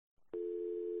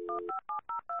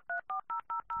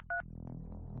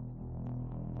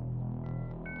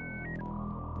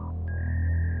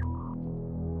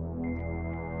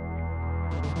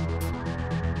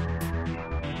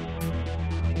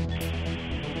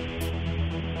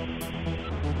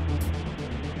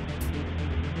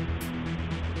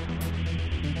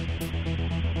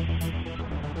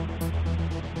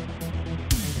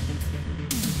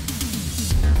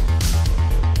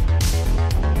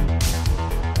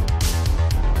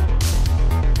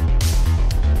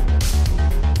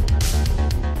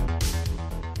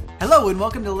Hello and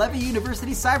welcome to Levy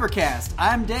University Cybercast.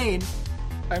 I'm Dane.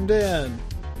 I'm Dan.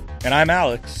 And I'm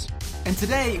Alex. And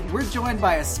today we're joined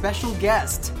by a special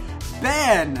guest,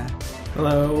 Ben.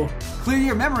 Hello. Clear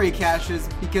your memory caches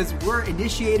because we're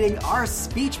initiating our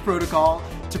speech protocol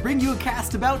to bring you a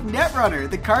cast about Netrunner,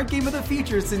 the card game of the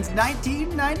future since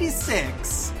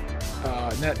 1996.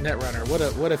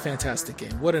 Netrunner, what a fantastic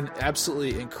game. What an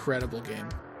absolutely incredible game.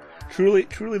 Truly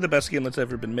the best game that's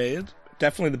ever been made.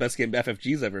 Definitely the best game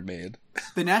FFG's ever made.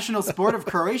 The national sport of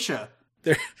Croatia.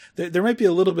 There might be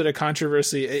a little bit of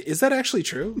controversy. Is that actually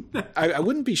true? I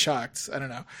wouldn't be shocked. I don't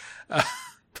know.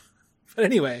 But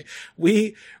anyway,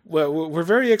 we're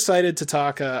very excited to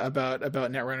talk about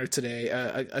Netrunner today,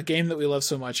 a game that we love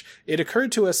so much. It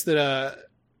occurred to us that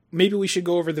maybe we should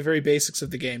go over the very basics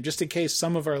of the game, just in case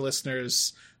some of our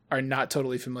listeners are not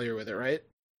totally familiar with it, right?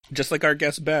 Just like our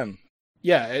guest Ben.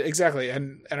 Yeah, exactly,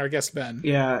 and our guest Ben.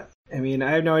 Yeah, I mean,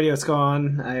 I have no idea what's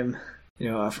going on. I'm,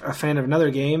 a fan of another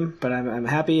game, but I'm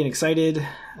happy and excited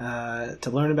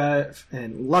to learn about it,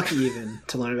 and lucky even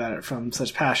to learn about it from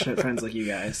such passionate friends like you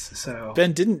guys. So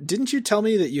Ben, didn't you tell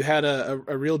me that you had a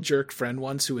real jerk friend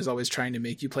once who was always trying to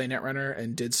make you play Netrunner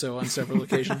and did so on several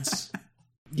occasions?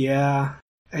 Yeah,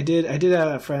 I did have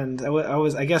a friend.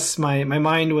 I guess my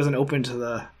mind wasn't open to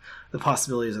the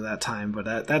possibilities of that time,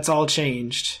 but that's all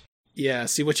changed. Yeah,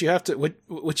 see what you have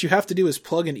to do is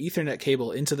plug an Ethernet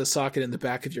cable into the socket in the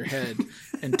back of your head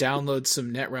and download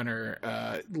some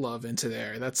Netrunner love into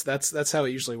there. That's how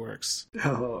it usually works.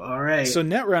 Oh, all right. So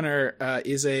Netrunner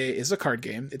is a card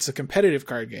game. It's a competitive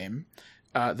card game.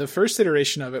 The first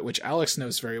iteration of it, which Alex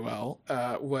knows very well,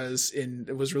 was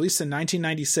released in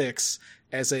 1996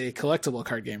 as a collectible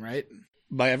card game, right?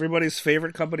 By everybody's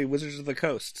favorite company, Wizards of the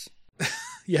Coast.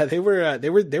 Yeah, they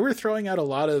were throwing out a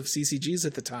lot of CCGs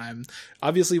at the time.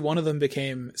 Obviously, one of them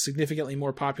became significantly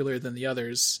more popular than the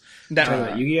others.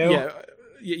 Yu-Gi-Oh?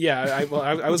 Yeah.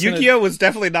 I was Yu-Gi-Oh was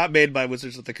definitely not made by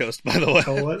Wizards of the Coast, by the way.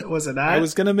 Oh, what was it? Not? I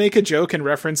was gonna make a joke and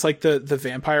reference like the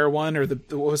vampire one or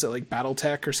what was it, like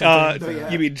BattleTech or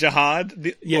something? You mean Jihad?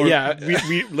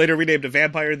 We later renamed a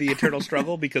vampire the Eternal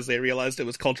Struggle because they realized it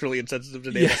was culturally insensitive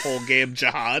to name the whole game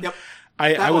Jihad. Yep.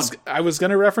 I was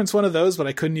going to reference one of those, but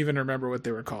I couldn't even remember what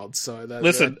they were called. So that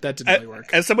didn't really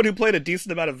work. As someone who played a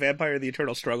decent amount of Vampire the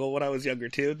Eternal Struggle when I was younger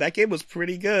too, that game was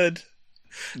pretty good.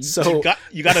 So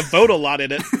you got to vote a lot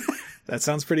in it. That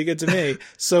sounds pretty good to me.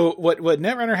 So what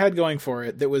Netrunner had going for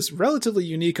it that was relatively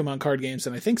unique among card games,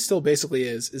 and I think still basically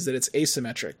is that it's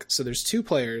asymmetric. So there's two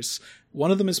players. One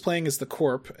of them is playing as the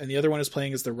Corp, and the other one is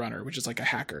playing as the Runner, which is like a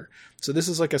hacker. So this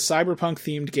is like a cyberpunk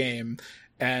themed game.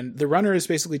 And the Runner is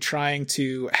basically trying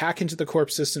to hack into the Corp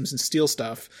systems and steal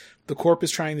stuff. The Corp is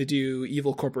trying to do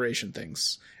evil corporation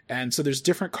things. And so there's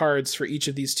different cards for each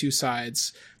of these two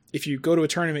sides. If you go to a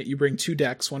tournament, you bring two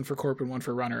decks, one for Corp and one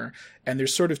for Runner. And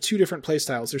there's sort of two different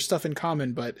playstyles. There's stuff in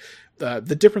common, but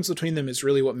the difference between them is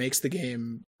really what makes the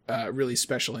game really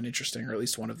special and interesting, or at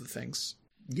least one of the things.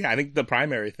 Yeah, I think the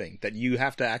primary thing, that you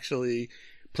have to actually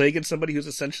play against somebody who's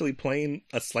essentially playing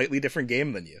a slightly different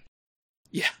game than you.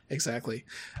 Yeah, exactly.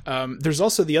 There's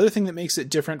also the other thing that makes it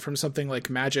different from something like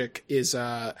Magic is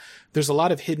there's a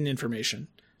lot of hidden information.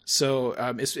 So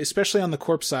especially on the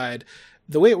Corp side,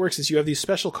 the way it works is you have these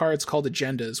special cards called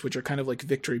agendas, which are kind of like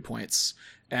victory points.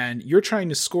 And you're trying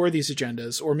to score these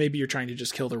agendas, or maybe you're trying to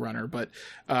just kill the Runner. But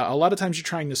a lot of times you're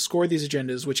trying to score these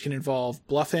agendas, which can involve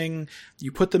bluffing.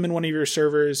 You put them in one of your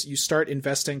servers. You start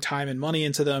investing time and money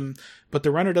into them. But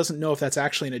the Runner doesn't know if that's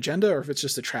actually an agenda or if it's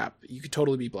just a trap. You could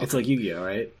totally be bluffing. It's like Yu-Gi-Oh,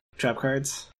 right? Trap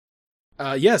cards?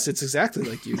 Yes, it's exactly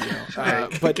like Yu-Gi-Oh.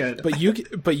 Right,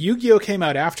 but Yu-Gi-Oh came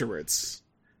out afterwards.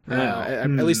 At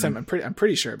least I'm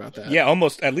pretty sure about that. Yeah,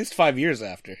 almost at least 5 years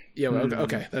after. Yeah, well,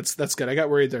 okay, that's good. I got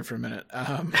worried there for a minute.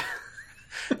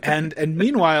 And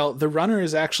meanwhile, the Runner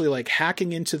is actually like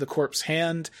hacking into the Corp's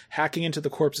hand, hacking into the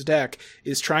Corp's deck,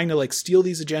 is trying to like steal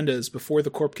these agendas before the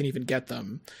Corp can even get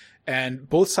them. And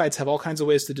both sides have all kinds of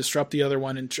ways to disrupt the other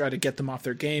one and try to get them off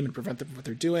their game and prevent them from what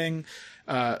they're doing.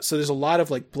 So there's a lot of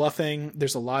like bluffing.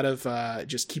 There's a lot of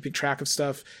just keeping track of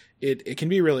stuff. It can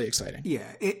be really exciting.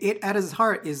 Yeah, it at its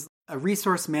heart is a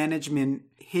resource management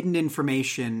hidden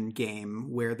information game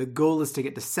where the goal is to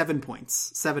get to 7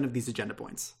 points, 7 of these agenda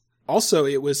points. Also,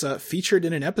 it was featured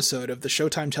in an episode of the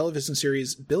Showtime television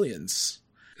series Billions.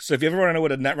 So if you ever want to know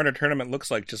what a Netrunner tournament looks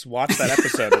like, just watch that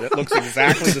episode, and it looks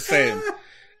exactly the same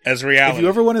as reality. If you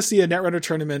ever want to see a Netrunner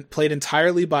tournament played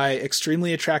entirely by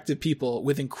extremely attractive people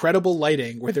with incredible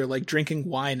lighting, where they're like drinking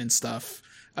wine and stuff,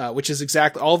 which is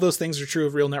exactly all those things are true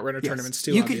of real Netrunner tournaments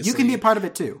too. You can be a part of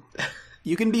it too.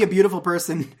 You can be a beautiful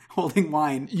person holding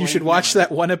wine. You should watch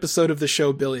that one episode of the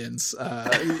show Billions.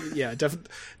 Yeah,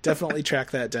 definitely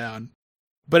track that down.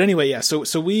 But anyway, yeah.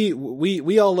 So we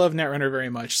all love Netrunner very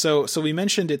much. So we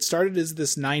mentioned it started as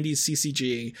this 90s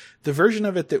CCG. The version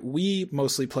of it that we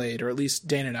mostly played, or at least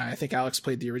Dan and I think Alex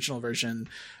played the original version.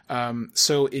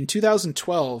 So in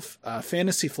 2012,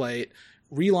 Fantasy Flight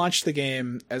relaunched the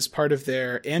game as part of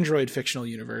their Android fictional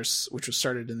universe, which was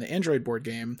started in the Android board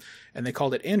game, and they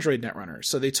called it Android Netrunner.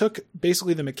 So they took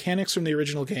basically the mechanics from the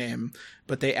original game,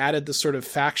 but they added the sort of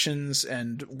factions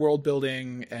and world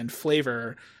building and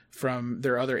flavor from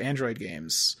their other Android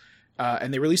games.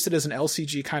 And they released it as an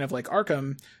LCG, kind of like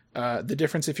Arkham. The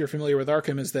difference, if you're familiar with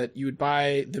Arkham, is that you would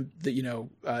buy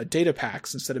the data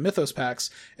packs instead of Mythos packs,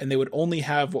 and they would only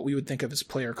have what we would think of as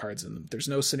player cards in them. There's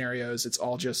no scenarios. It's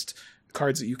all just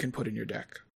cards that you can put in your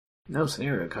deck. No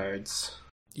scenario cards.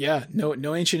 Yeah,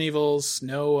 no Ancient Evils,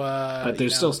 no... but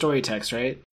there's still story text,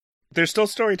 right? There's still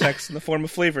story text in the form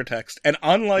of flavor text. And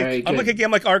unlike a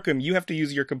game like Arkham, you have to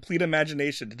use your complete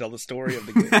imagination to tell the story of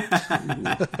the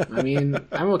game. I mean,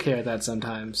 I'm okay with that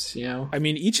sometimes, you know? I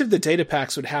mean, each of the data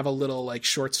packs would have a little, like,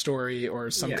 short story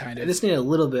or some kind of... I just need a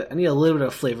little bit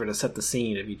of flavor to set the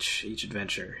scene of each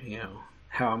adventure, you know?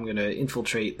 How I'm going to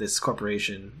infiltrate this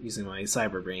corporation using my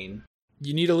cyber brain.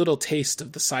 You need a little taste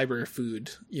of the cyber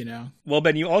food, you know? Well,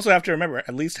 Ben, you also have to remember,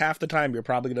 at least half the time you're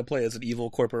probably going to play as an evil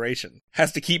corporation.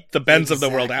 Has to keep the bends of the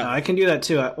world out. No, I can do that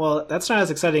too. Well, that's not as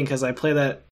exciting because I play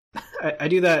that... I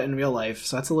do that in real life,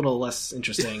 so that's a little less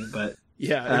interesting, but...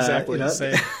 Yeah, exactly.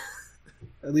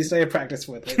 At least I have practice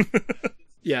with it.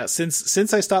 Yeah,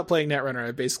 since I stopped playing Netrunner,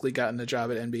 I've basically gotten a job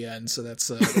at NBN, so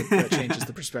that changes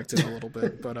the perspective a little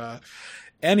bit. But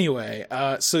anyway,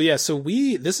 so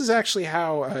this is actually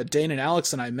how Dane and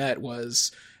Alex and I met,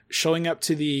 was showing up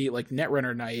to the like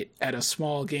Netrunner night at a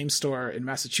small game store in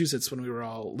Massachusetts when we were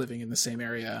all living in the same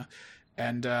area.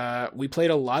 And we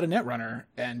played a lot of Netrunner,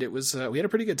 and it was we had a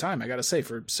pretty good time, I gotta say,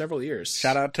 for several years.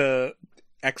 Shout out to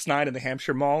X9 in the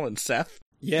Hampshire Mall and Seth.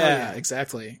 Yeah,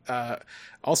 exactly.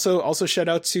 Also shout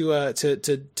out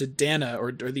to Dana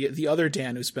or the other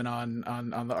Dan who's been on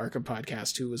the Arkham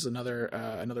podcast, who was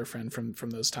another friend from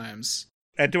those times.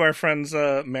 And to our friends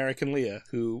Merrick and Leah,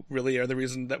 who really are the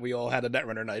reason that we all had a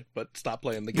Netrunner night but stopped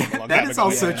playing the game a long time ago. That is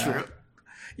also true.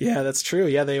 Yeah, that's true.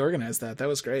 Yeah, they organized that. That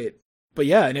was great. But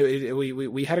yeah, and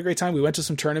we had a great time. We went to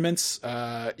some tournaments,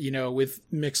 with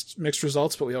mixed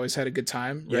results, but we always had a good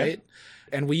time, right? Yeah.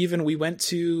 And we went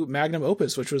to Magnum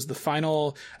Opus, which was the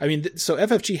final. I mean, so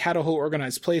FFG had a whole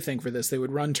organized play thing for this. They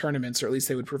would run tournaments, or at least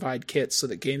they would provide kits so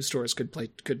that game stores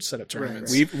could set up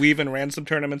tournaments. Right. We even ran some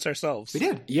tournaments ourselves. We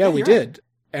did. Yeah, we did.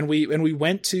 And we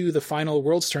went to the final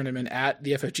Worlds tournament at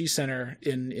the FFG Center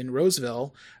in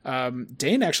Roseville.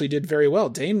 Dane actually did very well.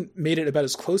 Dane made it about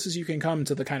as close as you can come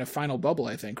to the kind of final bubble,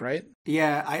 I think, right?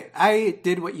 Yeah, I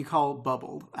did what you call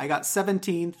bubbled. I got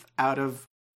 17th out of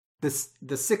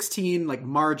the 16 like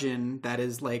margin that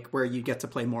is like where you get to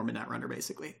play more Netrunner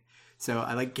basically. So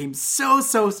I came so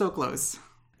close.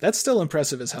 That's still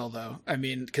impressive as hell, though. I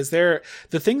mean, because the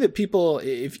thing that people,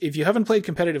 if you haven't played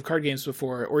competitive card games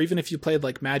before, or even if you played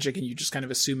like Magic and you just kind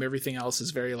of assume everything else is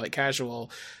very like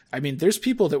casual, I mean, there's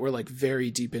people that were like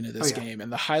very deep into this game,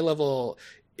 and the high level,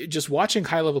 just watching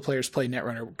high level players play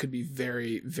Netrunner could be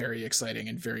very, very exciting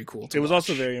and very cool to watch. It was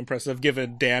also very impressive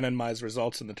given Dan and my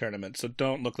results in the tournament, so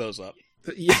don't look those up.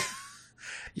 Yeah.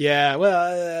 Yeah,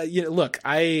 well, look,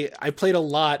 I played a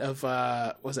lot of,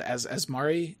 was it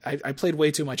Asmari? I played way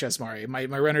too much Asmari.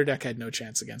 My runner deck had no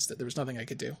chance against it. There was nothing I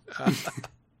could do.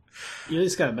 You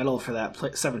just got a medal for that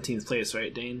 17th place,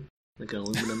 right, Dane? Like an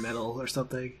aluminum medal or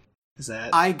something? Is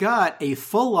that... I got a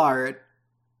full art,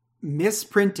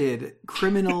 misprinted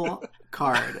criminal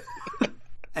card,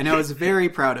 and I was very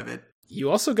proud of it. You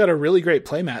also got a really great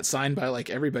playmat signed by like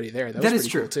everybody there. That was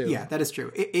true cool too. Yeah, that is true.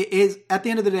 It is, at the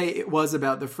end of the day, it was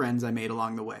about the friends I made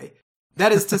along the way.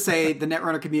 That is to say, the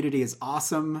Netrunner community is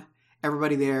awesome.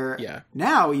 Everybody there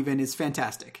now even is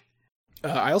fantastic.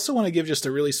 I also want to give just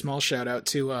a really small shout out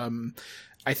to,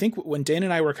 I think when Dane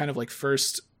and I were kind of like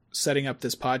first setting up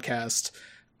this podcast,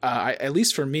 at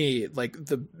least for me, like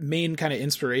the main kind of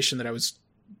inspiration that I was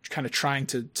kind of trying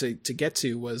to get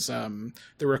to was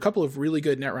there were a couple of really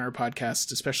good Netrunner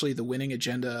podcasts, especially The Winning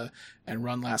Agenda and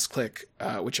Run Last Click,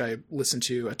 which I listened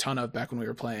to a ton of back when we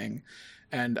were playing.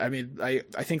 And I mean, I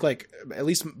think like at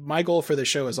least my goal for the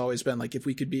show has always been like if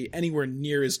we could be anywhere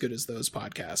near as good as those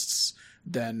podcasts,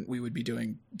 then we would be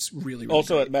doing really, really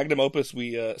also great. At Magnum Opus,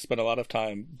 we spent a lot of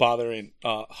time bothering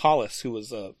Hollis, who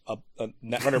was a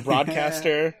Netrunner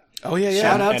broadcaster. Oh yeah, yeah.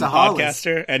 Shout out to Hollis.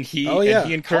 Podcaster, and he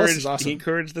encouraged awesome. He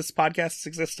encouraged this podcast's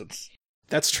existence.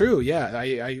 That's true.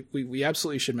 Yeah, we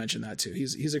absolutely should mention that too.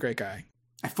 He's a great guy.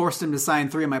 I forced him to sign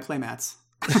 3 of my playmats.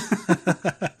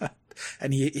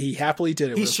 And he happily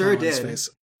did it. He with sure a smile on his did. face.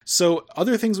 So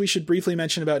other things we should briefly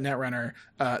mention about Netrunner.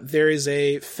 There is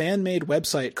a fan-made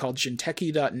website called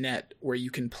Jinteki.net where you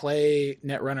can play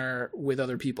Netrunner with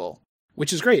other people,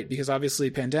 which is great because obviously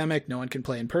pandemic, no one can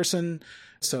play in person.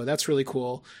 So that's really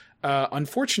cool.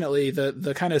 Unfortunately,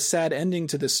 the kind of sad ending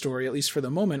to this story, at least for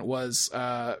the moment, was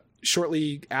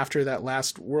shortly after that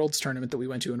last Worlds tournament that we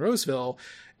went to in Roseville,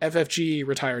 FFG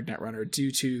retired Netrunner due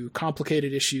to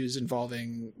complicated issues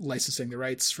involving licensing the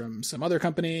rights from some other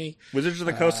company. Wizards of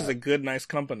the Coast is a good, nice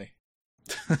company.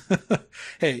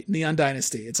 Hey, Neon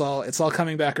Dynasty, it's all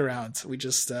coming back around. We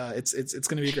just it's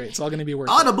going to be great. It's all going to be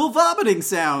worth it. Audible vomiting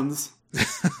sounds.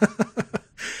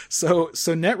 So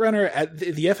Netrunner, at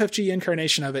the FFG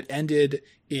incarnation of it ended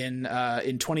in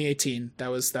 2018. That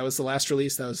was the last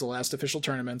release. That was the last official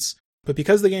tournaments. But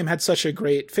because the game had such a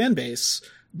great fan base,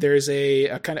 there's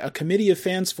a kind of a committee of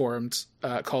fans formed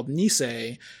called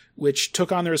Nisei, which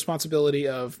took on the responsibility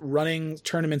of running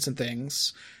tournaments and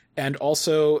things, and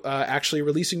also actually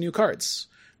releasing new cards.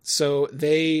 So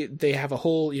they have a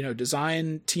whole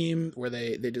design team where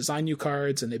they design new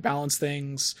cards and they balance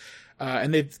things.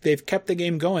 And they've kept the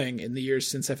game going in the years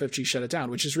since FFG shut it down,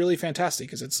 which is really fantastic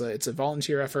because it's a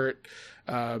volunteer effort.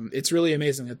 It's really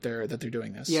amazing that they're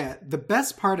doing this. Yeah, the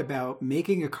best part about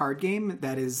making a card game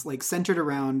that is like centered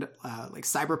around like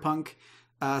cyberpunk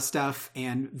stuff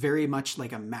and very much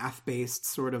like a math-based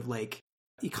sort of like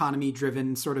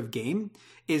economy-driven sort of game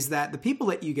is that the people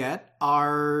that you get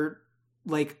are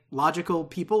like logical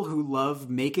people who love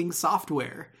making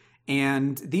software.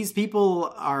 And these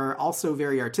people are also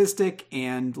very artistic,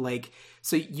 and like,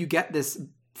 so you get this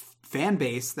fan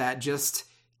base that just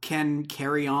can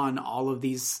carry on all of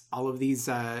these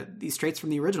traits from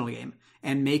the original game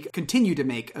and continue to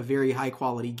make a very high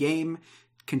quality game,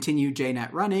 continue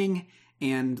JNet running,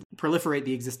 and proliferate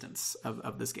the existence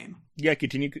of this game. Yeah,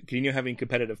 continue having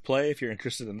competitive play if you're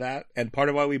interested in that. And part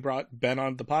of why we brought Ben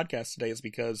on the podcast today is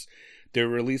because they're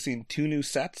releasing 2 new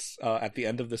sets at the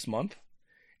end of this month.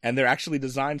 And they're actually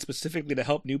designed specifically to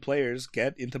help new players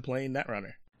get into playing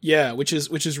Netrunner. Yeah, which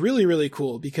is really, really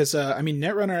cool because,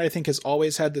 Netrunner, I think, has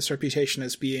always had this reputation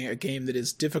as being a game that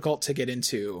is difficult to get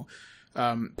into.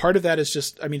 Part of that is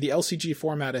just, the LCG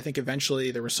format, I think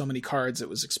eventually there were so many cards it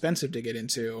was expensive to get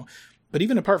into. But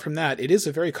even apart from that, it is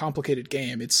a very complicated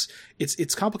game. It's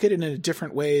complicated in a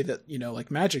different way that,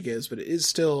 like Magic is, but it is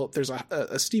still, there's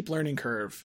a steep learning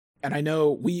curve. And I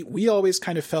know we always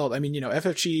kind of felt,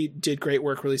 FFG did great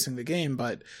work releasing the game,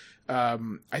 but I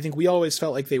think we always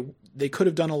felt like they could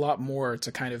have done a lot more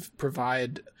to kind of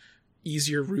provide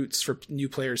easier routes for new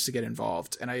players to get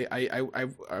involved. And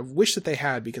I wish that they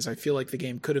had, because I feel like the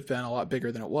game could have been a lot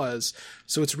bigger than it was.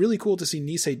 So it's really cool to see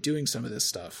Nisei doing some of this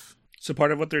stuff. So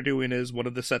part of what they're doing is one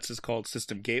of the sets is called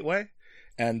System Gateway,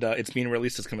 and it's being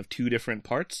released as kind of 2 different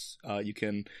parts. You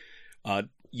can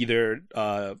either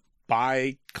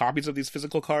buy copies of these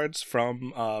physical cards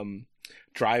from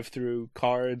drive-through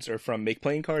cards or from Make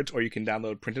Playing cards, or you can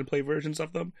download print-and-play versions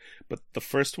of them. But the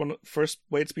first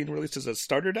way it's being released is as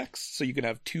starter decks, so you can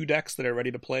have 2 decks that are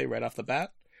ready to play right off the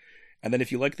bat. And then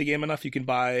if you like the game enough, you can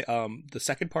buy the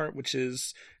second part, which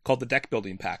is called the Deck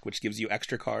Building Pack, which gives you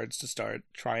extra cards to start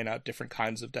trying out different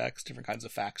kinds of decks, different kinds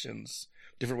of factions,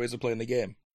 different ways of playing the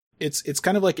game. It's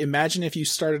kind of like, imagine if you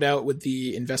started out with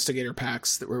the Investigator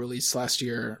packs that were released last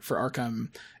year for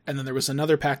Arkham, and then there was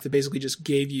another pack that basically just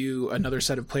gave you another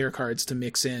set of player cards to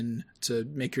mix in to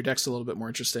make your decks a little bit more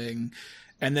interesting.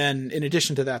 And then in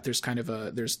addition to that, there's kind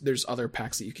of there's other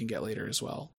packs that you can get later as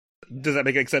well. Does that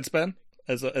make sense, Ben?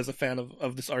 As a fan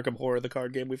of this Arkham Horror, the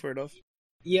card game we've heard of?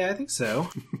 Yeah, I think so.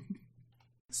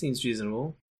 Seems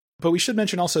reasonable. But we should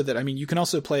mention also that, you can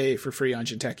also play for free on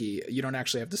Jinteki. You don't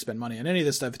actually have to spend money on any of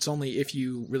this stuff. It's only if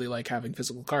you really like having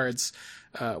physical cards,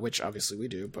 which obviously we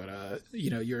do, but,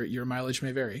 your mileage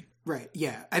may vary. Right,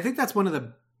 yeah. I think that's one of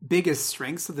the biggest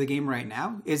strengths of the game right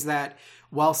now, is that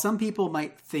while some people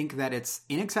might think that it's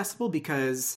inaccessible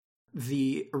because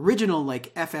the original,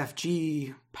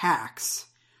 FFG packs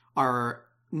are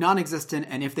non-existent,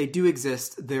 and if they do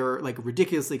exist, they're like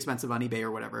ridiculously expensive on eBay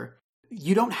or whatever.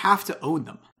 You don't have to own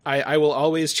them. I will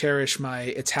always cherish my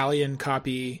Italian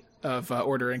copy of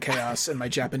Order and Chaos and my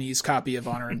Japanese copy of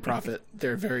Honor and Profit.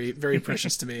 They're very, very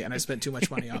precious to me, and I spent too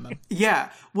much money on them. Yeah,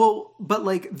 well, but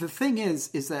like the thing is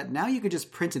that now you could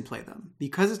just print and play them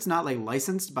because it's not like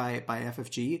licensed by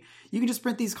FFG. You can just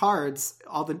print these cards,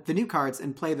 all the new cards,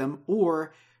 and play them,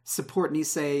 or support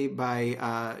Nisei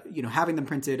by having them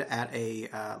printed at a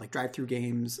like drive-through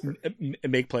games,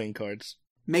 Make playing cards,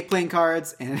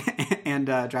 and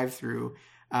drive-through.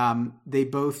 They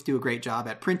both do a great job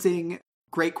at printing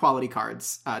great quality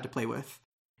cards to play with.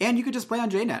 And you could just play on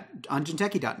JNet, on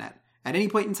Jinteki.net at any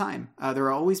point in time. There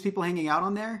are always people hanging out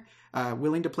on there,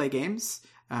 willing to play games.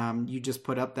 You just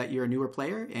put up that you're a newer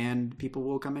player and people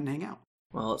will come and hang out.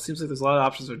 Well, it seems like there's a lot of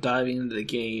options for diving into the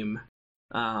game,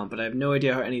 but I have no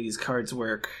idea how any of these cards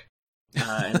work.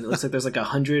 And it looks like there's like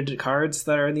 100 cards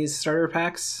that are in these starter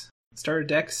packs, starter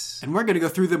decks. And we're going to go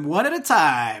through them one at a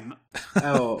time.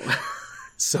 Oh.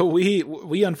 So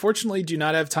we unfortunately do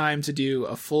not have time to do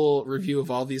a full review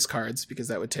of all these cards because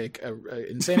that would take an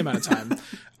insane amount of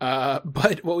time.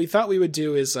 But what we thought we would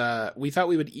do is we thought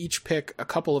we would each pick a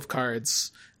couple of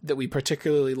cards that we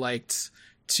particularly liked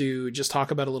to just talk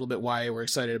about a little bit why we're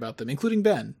excited about them, including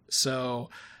Ben.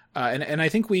 So and I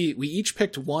think we each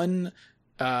picked one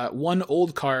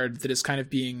old card that is kind of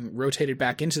being rotated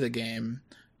back into the game.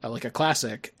 Like a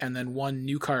classic, and then one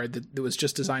new card that was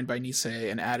just designed by Nisei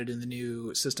and added in the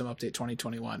new system update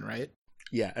 2021, right?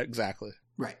 Yeah, exactly.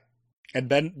 Right. And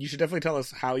Ben, you should definitely tell us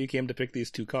how you came to pick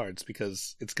these two cards,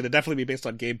 because it's going to definitely be based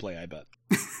on gameplay, I bet.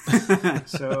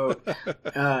 So,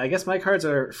 I guess my cards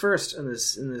are first in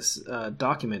this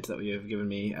document that you have given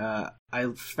me. I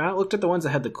looked at the ones that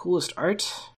had the coolest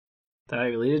art that I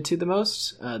related to the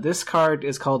most. This card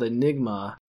is called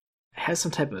Enigma. It has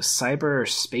some type of cyber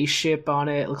spaceship on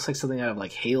it. It looks like something out of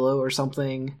like Halo or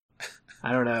something.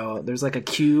 I don't know. There's like a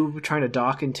cube trying to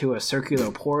dock into a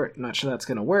circular port. I'm not sure that's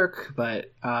going to work,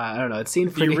 but I don't know. It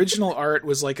seemed pretty... The original art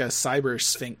was like a cyber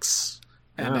sphinx.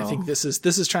 And I think this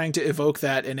is trying to evoke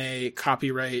that in a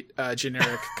copyright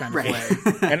generic kind of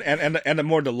way. and a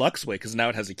more deluxe way, because now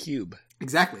it has a cube.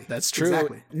 Exactly. That's true.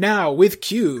 Exactly. Now with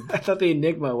cube. I thought the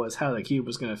Enigma was how the cube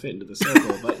was going to fit into the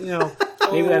circle, but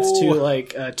maybe that's too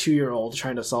like a 2-year-old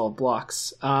trying to solve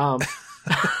blocks.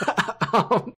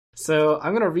 So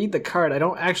I'm going to read the card. I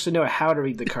don't actually know how to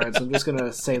read the card, so I'm just going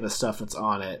to say the stuff that's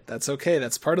on it. That's okay.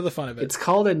 That's part of the fun of it. It's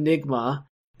called Enigma.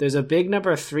 There's a big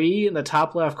number 3 in the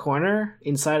top left corner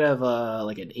inside of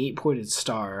like an 8-pointed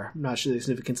star. I'm not sure the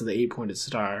significance of the 8-pointed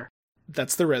star.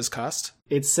 That's the res cost.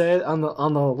 It said on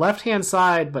the left-hand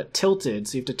side, but tilted,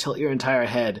 so you have to tilt your entire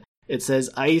head. It says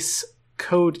Ice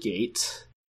Code Gate.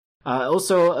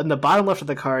 Also, on the bottom left of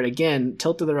the card, again,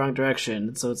 tilted the wrong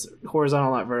direction, so it's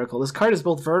horizontal, not vertical. This card is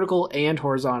both vertical and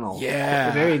horizontal.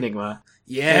 Yeah. Very Enigma.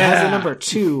 Yeah. And it has a number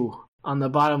 2 on the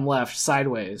bottom left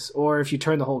sideways, or if you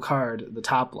turn the whole card, the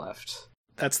top left.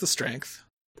 That's the strength.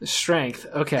 The strength,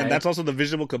 okay. And that's also the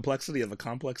visual complexity of a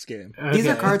complex game. Okay. These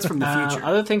are cards from the future.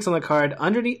 Other things on the card,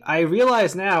 underneath, I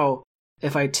realize now,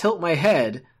 if I tilt my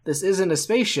head, this isn't a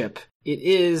spaceship. It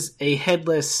is a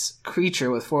headless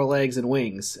creature with 4 legs and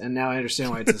wings, and now I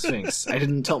understand why it's a sphinx. I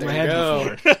didn't tilt my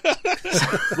head before.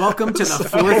 Welcome to the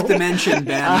 4th dimension,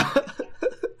 Ben.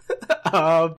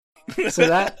 So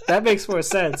that makes more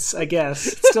sense, I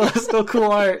guess. Still cool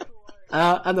art.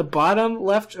 On the bottom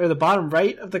left, or the bottom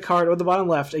right of the card, or the bottom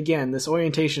left, again, this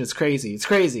orientation is crazy. It's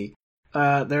crazy.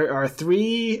 There are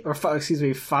 5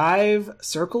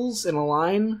 circles in a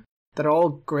line that are all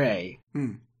gray.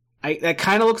 That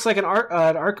kind of looks like an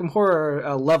Arkham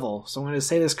Horror level, so I'm going to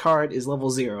say this card is level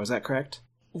 0. Is that correct?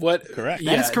 What? Correct.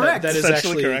 Yeah, That is correct. That is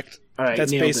Essentially actually correct. All right,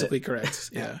 That's nailed basically it.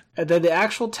 correct. Yeah. And then the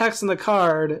actual text on the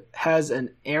card has an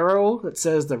arrow that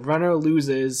says the runner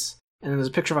loses, and then there's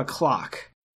a picture of a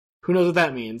clock. Who knows what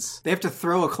that means? They have to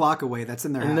throw a clock away that's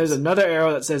in their And house. there's another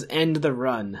arrow that says end the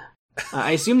run.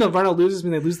 I assume the runner loses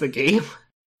means they lose the game,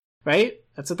 right?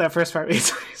 That's what that first part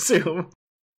means, I assume.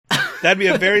 That'd be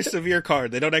a very severe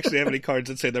card. They don't actually have any cards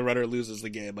that say the runner loses the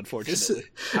game, unfortunately.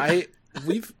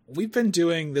 We've been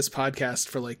doing this podcast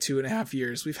for like 2.5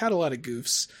 years. We've had a lot of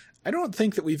goofs. I don't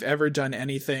think that we've ever done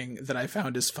anything that I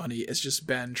found as funny as just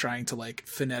Ben trying to like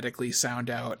phonetically sound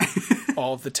out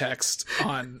all of the text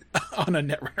on a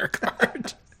Netrunner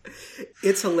card.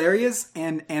 It's hilarious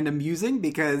and amusing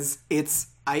because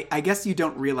I guess you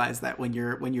don't realize that when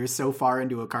you're so far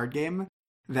into a card game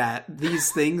that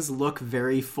these things look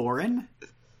very foreign.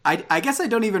 I guess I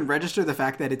don't even register the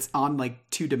fact that it's on like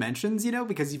 2 dimensions,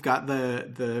 because you've got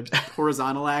the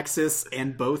horizontal axis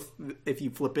and both. If you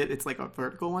flip it, it's like a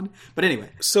vertical one. But anyway,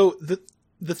 so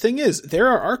the thing is, there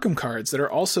are Arkham cards that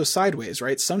are also sideways,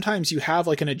 right? Sometimes you have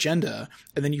like an agenda,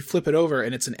 and then you flip it over,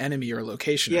 and it's an enemy or a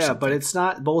location. Yeah, but it's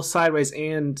not both sideways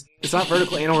and it's not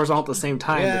vertical and horizontal at the same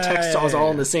time. Yeah, the text is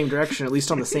all in the same direction, at least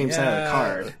on the same side of the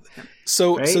card.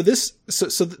 So right? so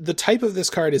the type of this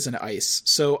card is an ice.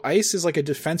 So ice is like a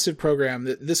defensive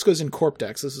program. This goes in Corp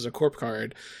decks. This is a Corp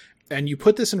card. And you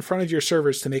put this in front of your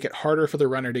servers to make it harder for the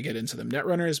runner to get into them.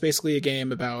 Netrunner is basically a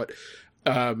game about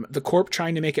the Corp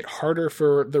trying to make it harder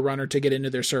for the runner to get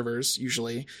into their servers,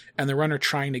 usually, and the runner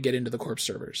trying to get into the Corp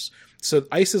servers. So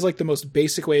ice is like the most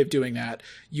basic way of doing that.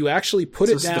 You actually put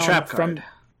it down the trap from... card.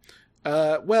 It's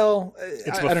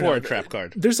I don't before know. a trap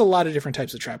card. There's a lot of different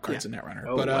types of trap cards in Netrunner.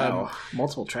 Oh, but, wow.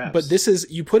 Multiple traps. But this is,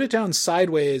 you put it down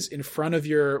sideways in front of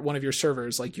one of your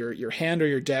servers, like your hand or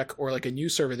your deck, or like a new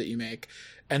server that you make.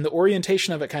 And the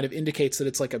orientation of it kind of indicates that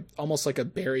it's like almost like a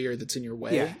barrier that's in your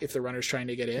way if the runner's trying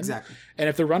to get in. Exactly. And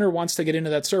if the runner wants to get into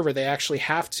that server, they actually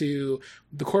have to,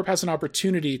 the Corp has an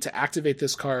opportunity to activate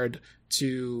this card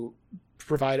to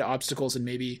provide obstacles, and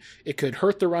maybe it could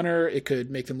hurt the runner, it could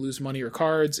make them lose money or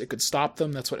cards, it could stop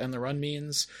them. That's what end the run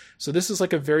means. So this is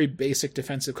like a very basic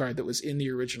defensive card that was in the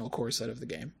original core set of the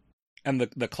game. And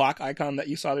the clock icon that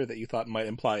you saw there that you thought might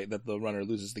imply that the runner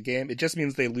loses the game, it just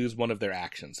means they lose one of their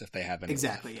actions if they have any.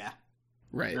 Exactly, yeah.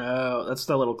 Right. Oh, that's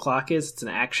what the little clock is? It's an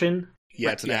action?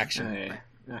 Yeah, it's an action.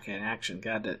 Okay, an action.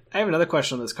 Got it. I have another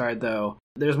question on this card, though.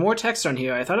 There's more text on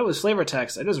here. I thought it was flavor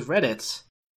text. I just read it.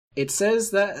 It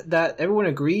says that everyone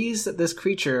agrees that this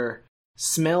creature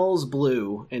smells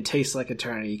blue and tastes like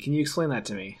eternity. Can you explain that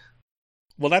to me?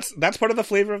 Well, that's part of the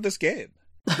flavor of this game.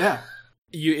 Yeah.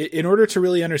 In order to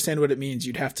really understand what it means,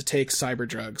 you'd have to take cyber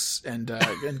drugs and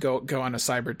go on a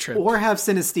cyber trip. Or have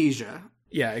synesthesia.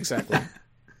 Yeah, exactly.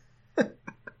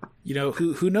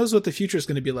 Who knows what the future is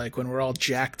going to be like when we're all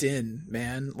jacked in,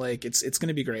 man? Like it's going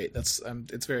to be great. It's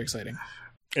very exciting.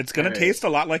 It's going to taste a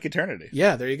lot like eternity.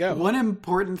 Yeah, there you go. One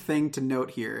important thing to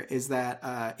note here is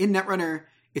that in Netrunner,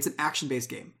 it's an action-based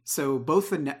game. So both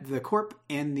the Corp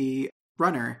and the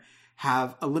runner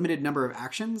have a limited number of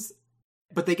actions,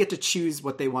 but they get to choose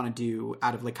what they want to do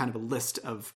out of like kind of a list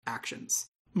of actions.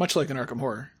 Much like an Arkham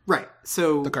Horror. Right.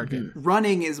 So the card game.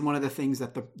 Running is one of the things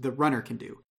that the runner can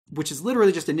do, which is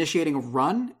literally just initiating a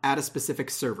run at a specific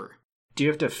server. Do you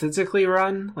have to physically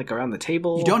run, like around the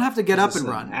table? You don't have to get up and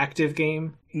an run. Active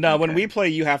game? No, when we play,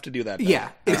 you have to do that.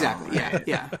 Yeah, exactly.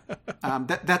 Yeah.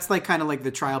 That's like kind of like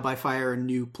the trial by fire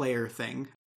new player thing.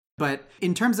 But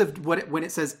in terms of when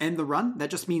it says end the run, that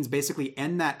just means basically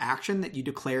end that action that you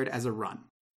declared as a run.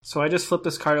 So I just flip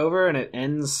this card over and it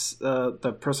ends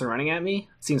the person running at me?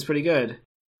 Seems pretty good.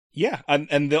 Yeah,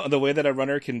 and the way that a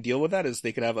runner can deal with that is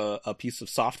they could have a piece of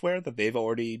software that they've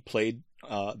already played,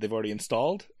 they've already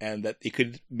installed, and that it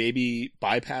could maybe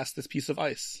bypass this piece of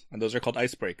ice. And those are called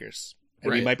icebreakers.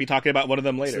 And we might be talking about one of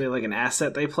them later. So they like an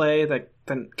asset they play that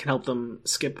then can help them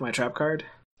skip my trap card?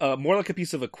 More like a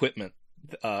piece of equipment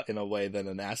in a way than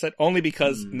an asset, only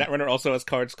because Netrunner also has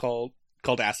cards called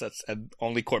assets, and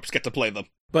only Corps get to play them.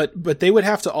 But they would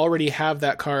have to already have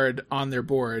that card on their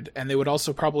board, and they would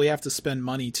also probably have to spend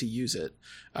money to use it.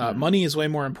 Money is way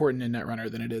more important in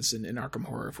Netrunner than it is in Arkham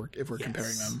Horror if we're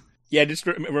comparing them. Yeah, just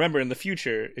remember in the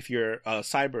future, if you're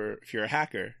a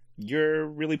hacker, you're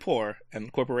really poor,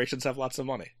 and corporations have lots of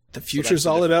money. The future's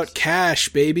all about cash,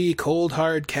 baby. Cold,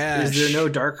 hard cash. Is there no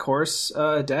Dark Horse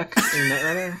deck in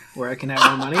Netrunner where I can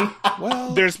have my money?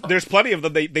 Well, there's plenty of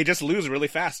them. They just lose really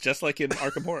fast, just like in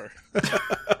Arkham Horror.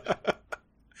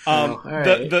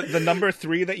 Right. The number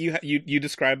 3 that you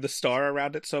described the star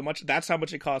around it so much, that's how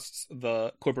much it costs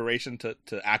the corporation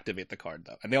to activate the card,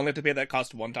 though. And they only have to pay that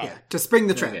cost one time. Yeah, to spring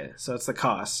the trap. Okay, so it's the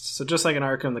cost. So just like in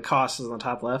Arkham, the cost is on the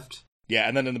top left? Yeah,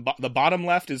 and then in the bottom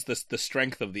left is the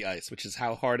strength of the ice, which is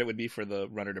how hard it would be for the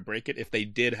runner to break it if they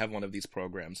did have one of these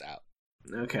programs out.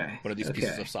 Okay. One of these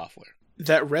pieces of software.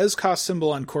 That res cost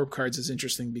symbol on Corp cards is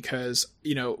interesting because,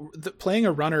 playing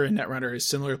a runner in Netrunner is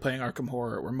similar to playing Arkham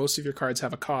Horror, where most of your cards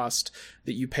have a cost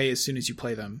that you pay as soon as you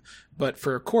play them. But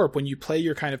for Corp, when you play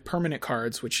your kind of permanent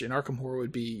cards, which in Arkham Horror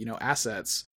would be,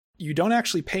 assets, you don't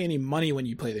actually pay any money when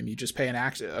you play them. You just pay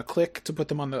a click to put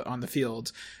them on the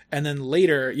field. And then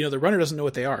later, the runner doesn't know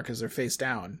what they are because they're face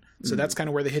down. So that's kind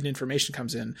of where the hidden information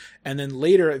comes in. And then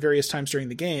later at various times during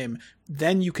the game,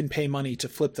 then you can pay money to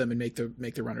flip them and make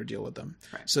the runner deal with them.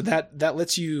 Right. So that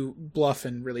lets you bluff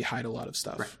and really hide a lot of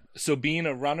stuff. Right. So being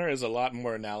a runner is a lot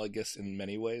more analogous in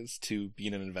many ways to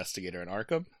being an investigator in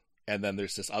Arkham. And then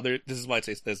there's this is why it's,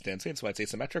 as Dan said, it's why it's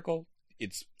asymmetrical.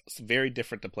 it's very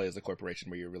different to play as the corporation,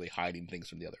 where you're really hiding things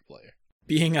from the other player.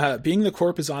 Being the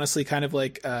corp is honestly kind of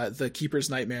like the Keeper's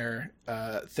Nightmare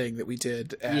thing that we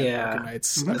did at Arkham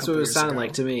Knights. That's what it sounded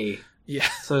like to me. Yeah.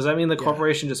 So does that mean the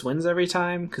corporation just wins every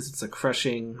time because it's a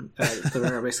crushing? The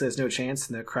runner basically has no chance,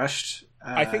 and they're crushed.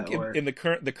 I think in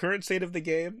the current state of the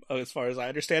game, as far as I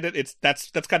understand it, that's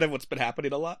kind of what's been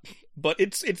happening a lot. But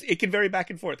it can vary back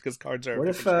and forth because cards are. What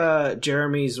if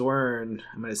Jeremy Zwern,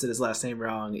 I'm going to say his last name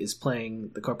wrong, is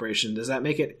playing the corporation? Does that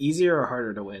make it easier or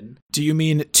harder to win? Do you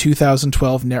mean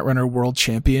 2012 Netrunner World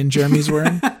Champion Jeremy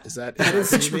Zwern? Is that That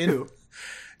is true.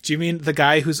 Do you mean the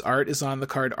guy whose art is on the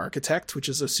card Architect, which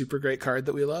is a super great card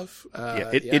that we love?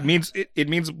 It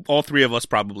means all three of us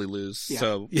probably lose. Yeah.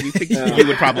 So we think you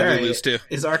would probably lose too.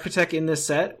 Is Architect in this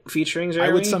set featuring Jeremy?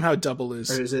 I would somehow double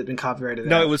lose. Or has it been copyrighted?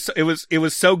 No, out? it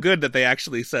was so good that they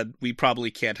actually said we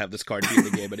probably can't have this card be in the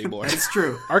game anymore. It's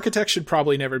true. Architect should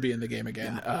probably never be in the game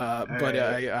again. But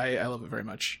right. I love it very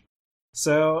much.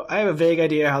 So I have a vague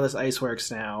idea how this ice works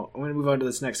now. I'm going to move on to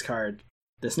this next card.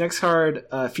 This next card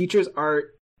features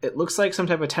art. It looks like some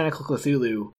type of tentacle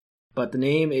Cthulhu, but the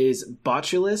name is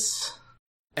Botulus.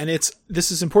 And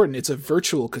this is important. It's a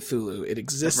virtual Cthulhu. It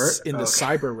exists in the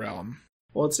cyber realm.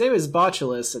 Well, its name is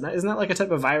Botulus, and isn't that like a type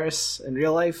of virus in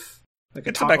real life? Like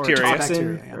It's a bacteria. or a toxin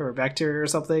Bacteria, yeah. or a bacteria or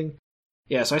something?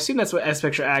 Yeah, so I assume that's what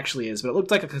S-Picture actually is, but it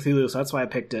looked like a Cthulhu, so that's why I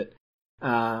picked it.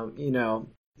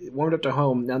 It warmed up to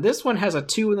home. Now, this one has a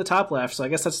 2 in the top left, so I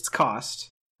guess that's its cost.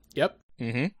 Yep.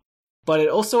 Mm-hmm. But it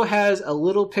also has a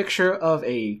little picture of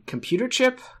a computer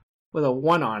chip with a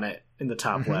 1 on it in the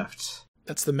top left.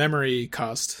 That's the memory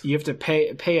cost. You have to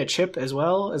pay a chip as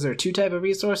well? Is there 2 type of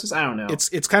resources? I don't know.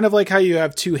 It's kind of like how you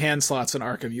have 2 hand slots in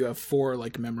Arkham. You have 4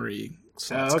 like memory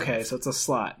slots. Oh, okay, so it's a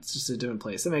slot. It's just a different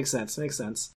place. That makes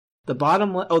sense. The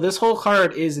bottom this whole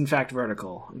card is in fact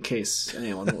vertical, in case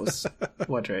anyone was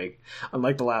wondering,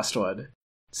 unlike the last one.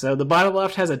 So the bottom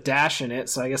left has a dash in it,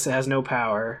 so I guess it has no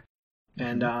power.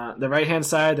 And the right-hand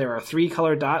side, there are 3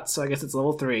 colored dots, so I guess it's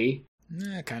level 3.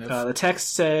 Kind of. The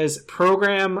text says,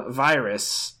 Program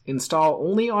Virus. Install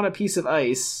only on a piece of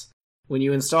ice. When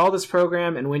you install this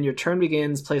program and when your turn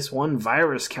begins, place 1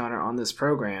 virus counter on this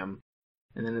program.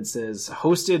 And then it says,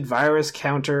 Hosted virus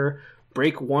counter.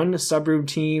 Break 1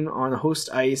 subroutine on host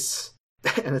ice.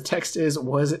 And the text is,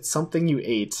 was it something you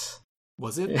ate?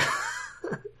 Was it?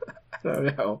 I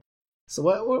don't know. So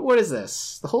what is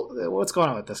this? What's going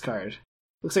on with this card?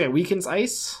 Looks like it weakens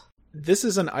ice. This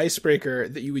is an icebreaker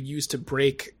that you would use to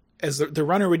break, as the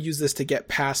runner would use this to get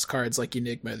past cards like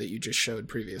Enigma that you just showed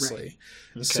previously.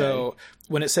 Right. Okay. So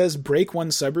when it says break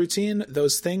 1 subroutine,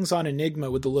 those things on Enigma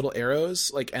with the little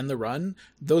arrows, like end the run,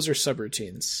 those are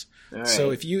subroutines. Right. So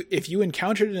if you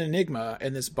encountered an Enigma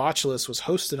and this Botulus was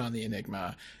hosted on the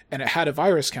Enigma and it had a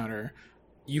virus counter,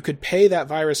 you could pay that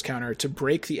virus counter to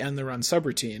break the end the run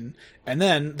subroutine, and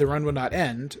then the run would not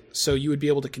end, so you would be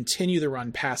able to continue the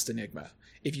run past Enigma.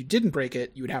 If you didn't break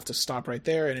it, you would have to stop right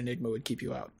there, and Enigma would keep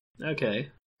you out.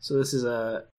 Okay, so this is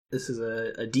a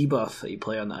debuff that you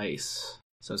play on the ice.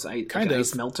 So it's like an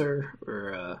ice melter or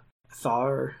a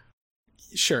thaw.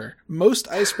 Sure. Most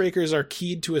icebreakers are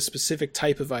keyed to a specific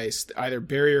type of ice, either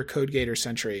barrier, code gate, or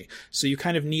sentry. So you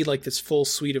kind of need like this full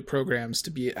suite of programs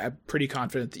to be pretty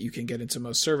confident that you can get into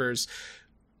most servers.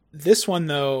 This one,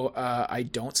 though, I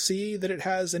don't see that it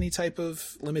has any type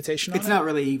of limitation on it. It's not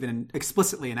really even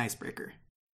explicitly an icebreaker.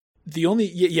 The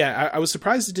only, I was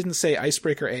surprised it didn't say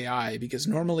Icebreaker AI, because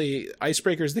normally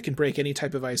icebreakers that can break any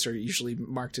type of ice are usually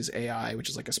marked as AI, which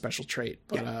is like a special trait.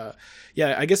 But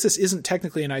I guess this isn't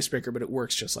technically an icebreaker, but it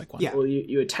works just like one. Yeah. Well,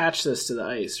 you attach this to the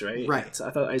ice, right? Right. So I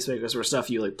thought icebreakers were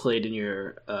stuff you like played in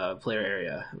your player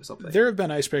area or something. There have been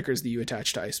icebreakers that you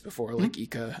attach to ice before, like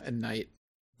Ika and Knight.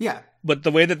 Yeah. But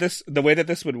the way that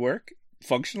this would work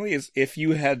functionally is if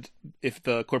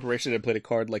the corporation had played a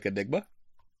card like Enigma,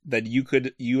 then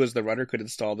you as the runner could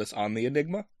install this on the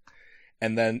Enigma,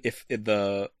 and then if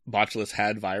the Botulus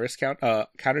had virus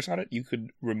counters on it, you could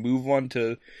remove one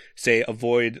to say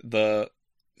avoid the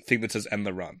thing that says end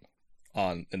the run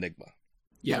on Enigma.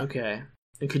 Yeah. Okay.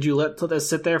 And could you let this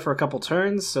sit there for a couple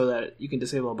turns so that you can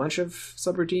disable a bunch of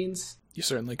subroutines? You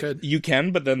certainly could. You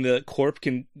can, but then the corp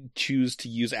can choose to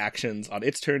use actions on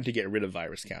its turn to get rid of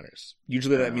virus counters.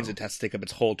 Usually that means it has to take up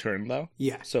its whole turn, though.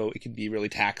 Yeah. So it can be really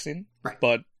taxing. Right.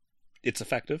 But it's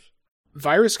effective.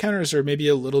 Virus counters are maybe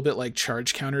a little bit like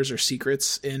charge counters or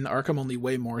secrets in Arkham, only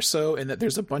way more so, in that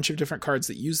there's a bunch of different cards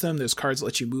that use them. There's cards that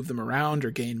let you move them around or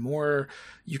gain more.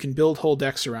 You can build whole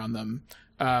decks around them.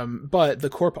 But the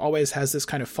Corp always has this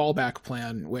kind of fallback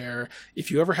plan where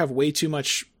if you ever have way too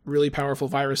much really powerful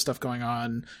virus stuff going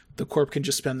on, the Corp can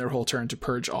just spend their whole turn to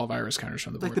purge all virus counters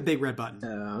from the board. Like the big red button.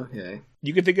 Oh, okay.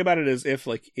 You could think about it as if,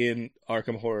 like, in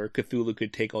Arkham Horror, Cthulhu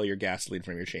could take all your gasoline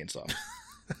from your chainsaw.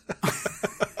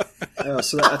 Oh,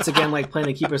 so that's again like playing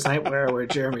a Keeper's Nightmare where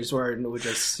Jeremy Sword would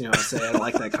just, say, I don't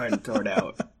like that card and throw it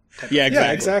out. Yeah, exactly.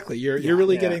 Yeah, exactly. You're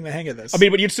really getting the hang of this. I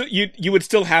mean, but you would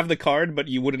still have the card, but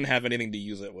you wouldn't have anything to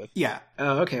use it with. Yeah.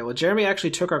 Oh, okay. Well, Jeremy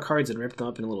actually took our cards and ripped them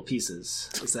up into little pieces.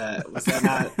 Was that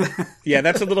not? Yeah,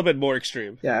 that's a little bit more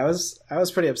extreme. Yeah, I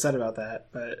was pretty upset about that,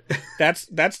 but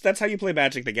That's how you play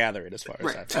Magic the Gathering, as far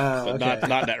as that's but okay.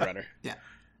 not Netrunner. Yeah.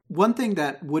 One thing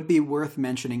that would be worth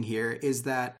mentioning here is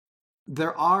that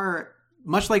there are,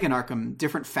 much like in Arkham,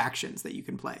 different factions that you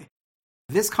can play.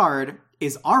 This card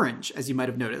is orange, as you might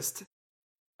have noticed.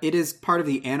 It is part of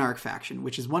the Anarch faction,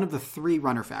 which is one of the 3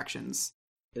 runner factions.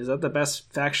 Is that the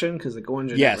best faction? Because like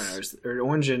Orange and Yes.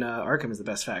 Orange and Arkham is the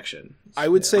best faction. I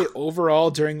would say overall,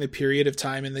 during the period of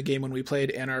time in the game when we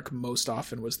played, Anarch most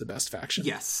often was the best faction.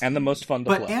 Yes. And the most fun to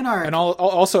But play. Anarch... And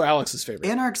also Alex's favorite.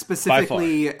 Anarch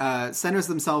specifically centers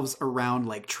themselves around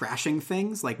like trashing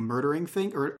things, like murdering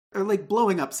things, or like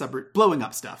blowing up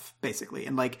stuff, basically.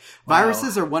 And like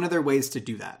viruses are one of their ways to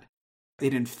do that.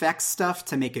 It infects stuff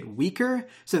to make it weaker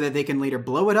so that they can later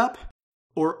blow it up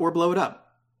or blow it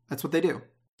up. That's what they do.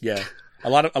 Yeah, a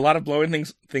lot of blowing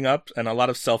thing up and a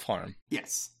lot of self-harm.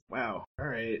 Yes. Wow. All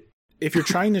right. If you're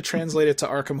trying to translate it to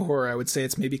Arkham Horror, I would say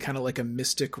it's maybe kind of like a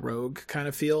mystic rogue kind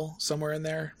of feel somewhere in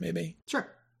there, maybe.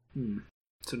 Sure.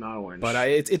 So not orange. But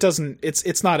it doesn't.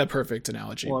 It's not a perfect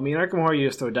analogy. Well, I mean, Arkham Horror, you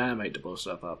just throw dynamite to blow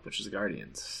stuff up, which is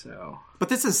Guardians. So But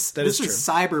this is That is true.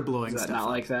 cyber blowing is that stuff. not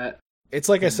like that? It's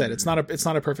like I said, it's not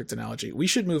a perfect analogy. We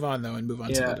should move on though and move on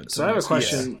to Yeah. the So I have a next-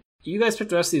 question. You guys picked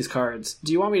the rest of these cards.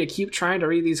 Do you want me to keep trying to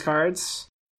read these cards,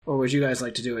 or would you guys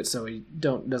like to do it so we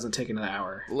doesn't take another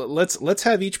hour? Let's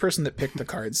have each person that picked the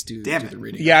cards do the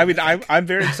reading. Yeah, I mean, I'm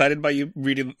very excited by you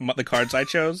reading the cards I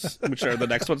chose, which are the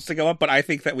next ones to go up. But I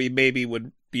think that we maybe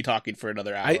would be talking for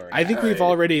another hour. I think we've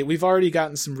already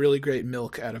gotten some really great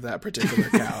milk out of that particular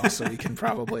cow, so we can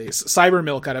probably cyber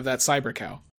milk out of that cyber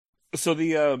cow. So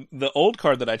the old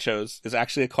card that I chose is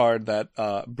actually a card that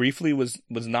briefly was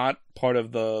not part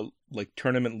of the like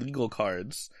tournament legal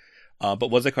cards,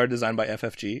 but was a card designed by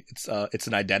FFG. It's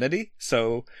an identity.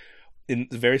 So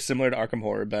very similar to Arkham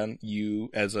Horror, Ben, you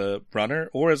as a runner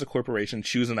or as a corporation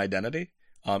choose an identity.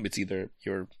 It's either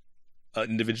you're an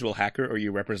individual hacker or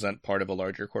you represent part of a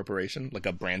larger corporation, like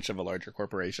a branch of a larger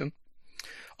corporation.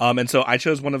 And so I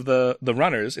chose one of the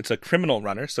runners. It's a criminal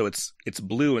runner, so it's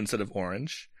blue instead of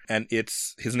orange. And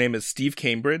his name is Steve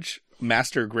Cambridge,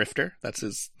 Master Grifter. That's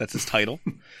his title.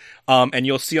 And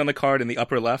you'll see on the card in the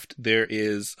upper left, there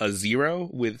is a 0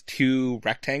 with 2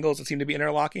 rectangles that seem to be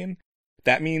interlocking.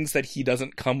 That means that he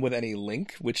doesn't come with any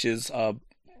link, which is a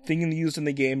thing used in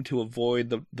the game to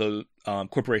avoid the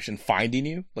corporation finding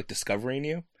you, like discovering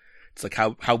you. It's like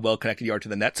how well connected you are to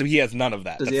the net. So he has none of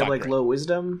that. Does That's he have not like great. low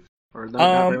wisdom or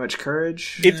not very much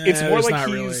courage? It's more there's like not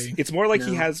he's. really. It's more like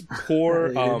he No. has poor.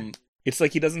 Not really. It's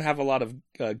like he doesn't have a lot of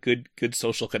good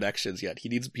social connections yet. He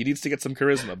needs to get some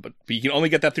charisma, but you can only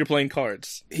get that through playing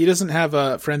cards. He doesn't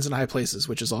have friends in high places,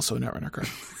 which is also a Netrunner card.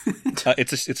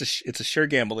 It's a sure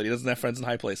gamble that he doesn't have friends in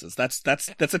high places. That's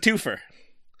a twofer.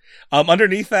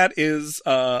 Underneath that is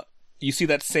you see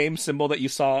that same symbol that you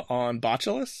saw on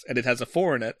Botulus, and it has a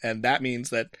 4 in it, and that means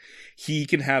that he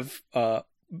can have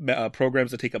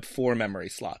programs that take up 4 memory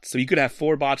slots. So you could have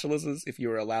 4 Botuluses if you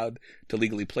were allowed to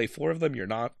legally play 4 of them. You're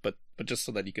not, but just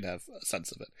so that you could have a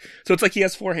sense of it. So it's like he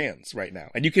has 4 hands right now,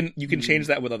 and you can change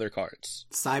that with other cards.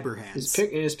 Cyber hands.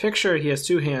 In his picture, he has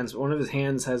 2 hands. But one of his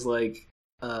hands has like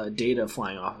data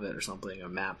flying off of it or something, a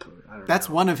map. Or, I don't That's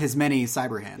know. one of his many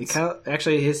cyber hands. It kind of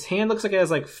actually, his hand looks like it has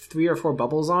like 3 or 4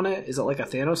 bubbles on it. Is it like a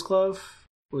Thanos glove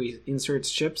where he inserts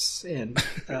chips and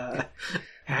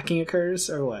hacking occurs,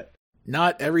 or what?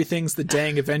 Not everything's the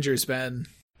dang Avengers, Ben.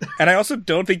 And I also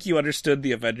don't think you understood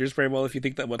the Avengers very well if you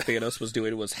think that what Thanos was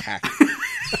doing was hacking.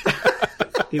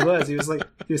 He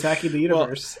was hacking the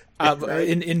universe. Right?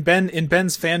 In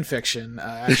Ben's fan fiction,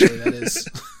 actually, that is.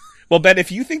 Well, Ben,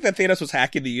 if you think that Thanos was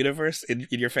hacking the universe in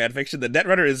your fanfiction, then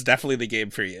Netrunner is definitely the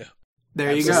game for you.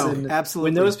 There you Listen, go. Absolutely.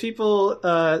 When those people,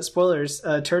 spoilers,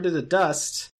 turned into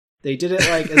dust, they did it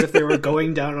like as if they were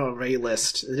going down on a raid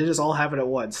list. It didn't just all happen at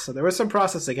once. So there was some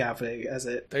processing happening as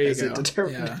it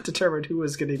determined who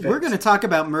was getting picked. We're going to talk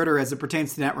about murder as it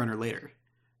pertains to Netrunner later.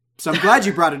 So I'm glad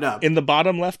you brought it up. In the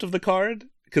bottom left of the card,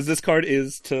 because this card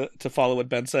is, to follow what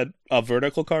Ben said, a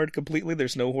vertical card completely.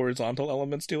 There's no horizontal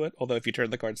elements to it, although if you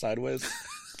turn the card sideways,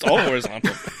 It's all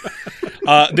horizontal.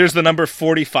 There's the number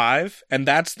 45, and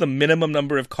that's the minimum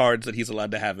number of cards that he's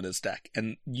allowed to have in his deck.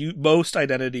 And most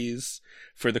identities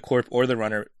for the Corp or the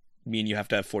Runner mean you have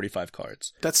to have 45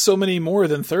 cards. That's so many more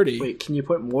than 30. Wait, can you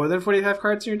put more than 45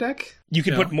 cards in your deck? You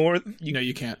can put more. No,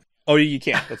 you can't. Oh, you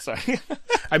can't. That's sorry.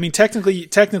 I mean, technically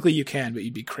you can, but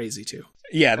you'd be crazy too.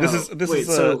 Yeah, this is.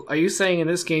 So are you saying in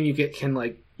this game you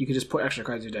can just put extra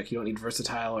cards in your deck? You don't need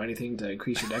versatile or anything to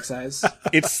increase your deck size?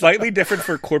 It's slightly different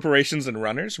for corporations and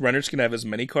runners. Runners can have as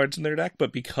many cards in their deck,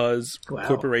 but because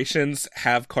corporations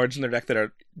have cards in their deck that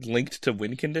are linked to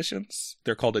win conditions,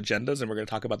 they're called agendas, and we're going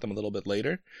to talk about them a little bit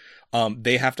later.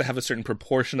 They have to have a certain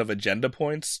proportion of agenda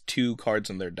points to cards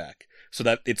in their deck, so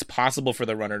that it's possible for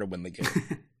the runner to win the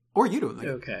game. Or you don't.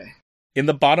 Okay. In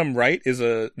the bottom right is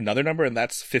another number, and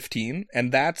that's 15,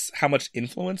 and that's how much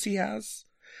influence he has.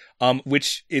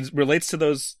 Which relates to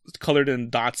those colored in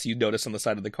dots you notice on the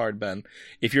side of the card, Ben.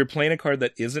 If you're playing a card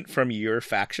that isn't from your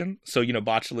faction, so,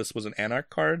 Botulus was an Anarch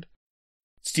card,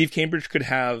 Steve Cambridge could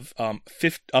have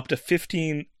up to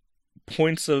 15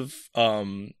 points of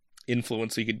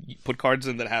influence, so you could put cards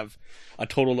in that have a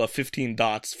total of 15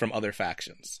 dots from other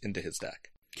factions into his deck.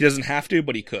 He doesn't have to,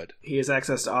 but he could. He has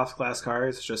access to off-class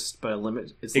cards, it's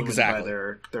limited by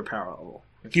their power level.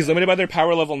 Okay. He's limited by their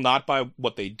power level, not by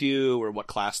what they do or what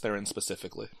class they're in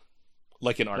specifically.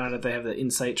 Like in Arkham. Not if they have the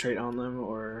insight trait on them,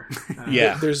 or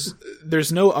yeah.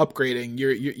 There's no upgrading.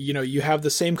 You have the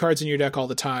same cards in your deck all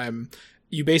the time.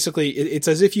 You basically, it's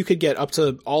as if you could get up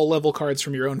to all level cards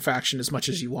from your own faction as much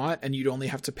as you want, and you'd only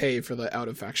have to pay for the out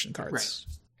of faction cards.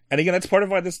 Right. And again, that's part of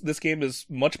why this game is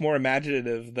much more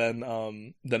imaginative than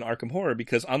Arkham Horror,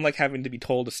 because unlike having to be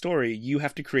told a story, you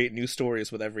have to create new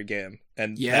stories with every game,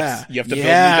 and you have to build new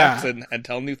decks and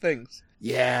tell new things.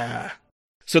 Yeah.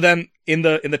 So then, in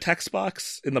the text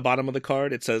box in the bottom of the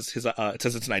card, it says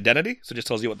it's an identity, so it just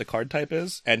tells you what the card type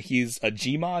is, and he's a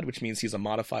Gmod, which means he's a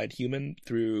modified human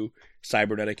through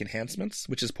cybernetic enhancements,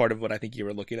 which is part of what I think you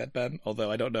were looking at, Ben.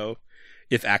 Although I don't know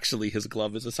if actually his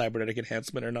glove is a cybernetic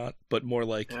enhancement or not, but more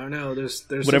like I don't know. There's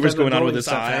whatever's going on with his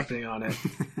stuff eye happening on it.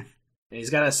 And he's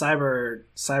got a cyber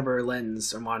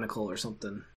lens or monocle or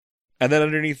something. And then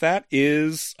underneath that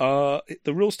is the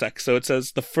rules text. So it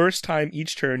says, the first time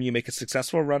each turn you make a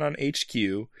successful run on HQ,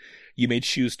 you may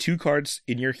choose 2 cards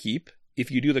in your heap.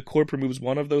 If you do, the Corp removes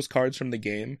one of those cards from the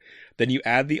game. Then you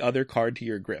add the other card to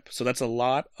your grip. So that's a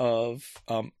lot of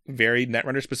very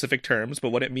Netrunner specific terms. But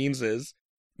what it means is,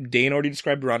 Dane already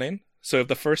described running. So if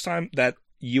the first time that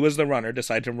you as the runner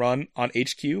decide to run on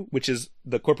HQ, which is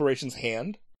the corporation's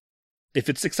hand, if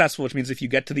it's successful, which means if you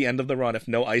get to the end of the run, if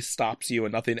no ice stops you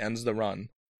and nothing ends the run,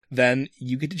 then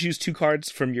you get to choose 2 cards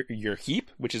from your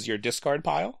heap, which is your discard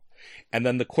pile, and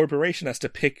then the corporation has to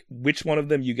pick which one of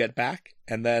them you get back,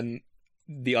 and then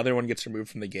the other one gets removed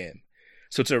from the game.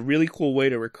 So it's a really cool way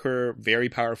to recur very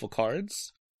powerful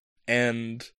cards,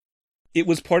 and it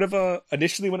was part of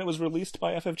initially when it was released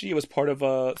by FFG, it was part of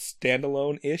a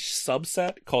standalone-ish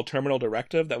subset called Terminal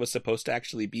Directive that was supposed to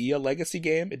actually be a legacy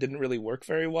game. It didn't really work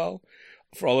very well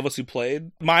for all of us who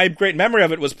played. My great memory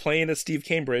of it was playing as Steve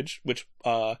Cambridge, which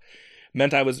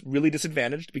meant I was really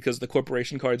disadvantaged because the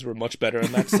corporation cards were much better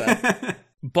in that set.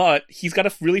 But he's got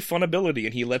a really fun ability,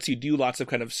 and he lets you do lots of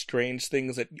kind of strange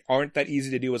things that aren't that easy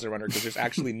to do as a runner, because there's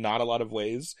actually not a lot of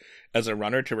ways as a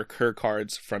runner to recur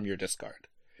cards from your discard.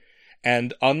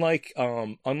 And unlike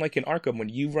in Arkham, when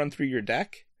you run through your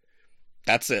deck,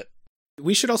 that's it.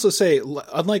 We should also say,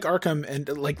 unlike Arkham and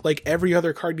like every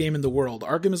other card game in the world,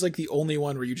 Arkham is like the only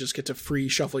one where you just get to free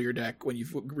shuffle your deck when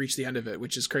you've reached the end of it,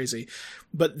 which is crazy.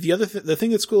 But the other the thing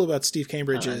that's cool about Steve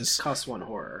Cambridge is costs 1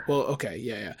 horror. Well, okay,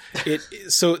 yeah.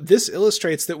 So this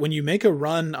illustrates that when you make a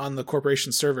run on the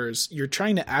corporation servers, you're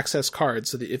trying to access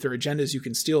cards so that if there are agendas, you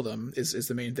can steal them. Is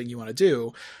the main thing you want to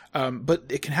do. But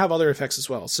it can have other effects as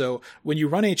well. So when you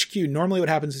run HQ, normally what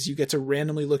happens is you get to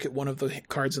randomly look at one of the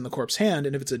cards in the corp's hand,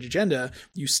 and if it's an agenda,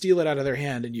 you steal it out of their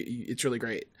hand, and it's really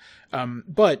great.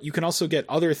 But you can also get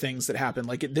other things that happen.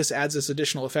 Like this adds this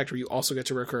additional effect where you also get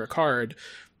to recur a card.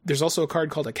 There's also a card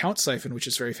called Account Siphon, which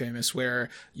is very famous, where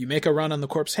you make a run on the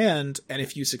corp's hand, and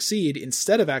if you succeed,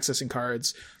 instead of accessing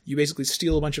cards, you basically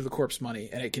steal a bunch of the corp's money,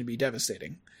 and it can be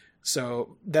devastating.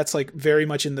 So that's like very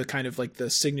much in the kind of like the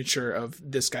signature of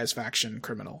this guy's faction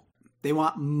criminal. They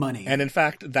want money. And in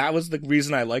fact, that was the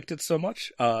reason I liked it so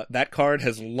much. That card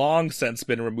has long since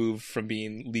been removed from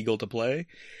being legal to play.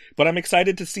 But I'm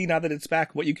excited to see now that it's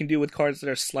back what you can do with cards that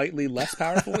are slightly less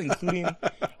powerful, including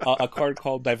a card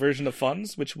called Diversion of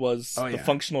Funds, which was the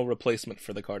functional replacement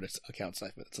for the card Account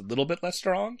Siphon. It's a little bit less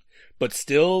strong, but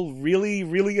still really,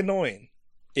 really annoying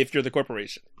if you're the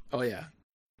corporation. Oh, yeah.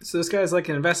 So this guy's like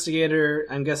an investigator,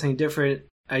 I'm guessing different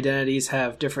identities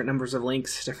have different numbers of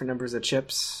links, different numbers of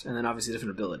chips, and then obviously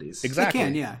different abilities. Exactly. They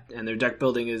can, yeah. And their deck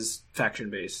building is faction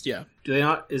based. Yeah. Do they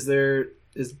not?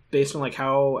 Is based on like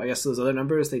how, I guess, those other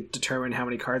numbers, they determine how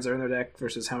many cards are in their deck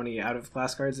versus how many out of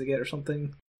class cards they get or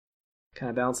something? Kind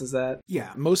of balances that.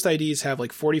 Yeah. Most IDs have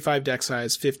like 45 deck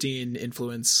size, 15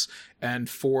 influence, and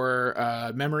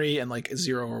 4 memory, and like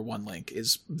 0 or 1 link.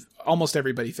 Is almost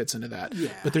everybody fits into that.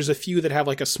 Yeah. But there's a few that have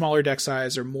like a smaller deck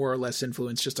size or more or less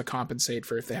influence just to compensate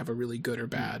for if they have a really good or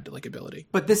bad like ability.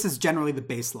 But this is generally the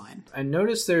baseline. I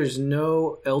noticed there's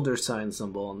no Elder Sign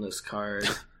symbol on this card.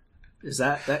 Is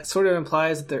that sort of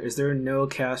implies that is there no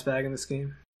Chaos Bag in this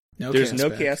game? There's no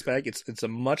Chaos Bag. It's a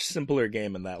much simpler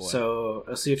game in that way. So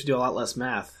you have to do a lot less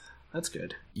math. That's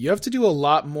good. You have to do a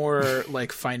lot more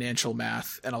like financial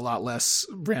math and a lot less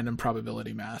random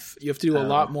probability math. You have to do a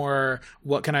lot more,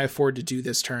 what can I afford to do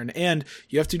this turn? And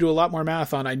you have to do a lot more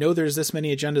math on, I know there's this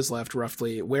many agendas left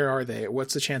roughly. Where are they?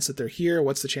 What's the chance that they're here?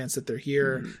 What's the chance that they're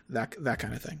here? That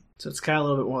kind of thing. So it's kind of a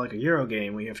little bit more like a Euro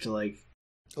game where you have to like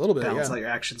a little bit balance out your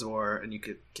actions more, and you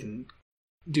can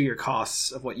do your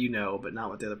costs of what you know, but not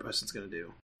what the other person's going to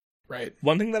do. Right.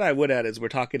 One thing that I would add is we're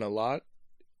talking a lot.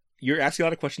 You're asking a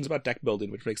lot of questions about deck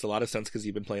building, which makes a lot of sense because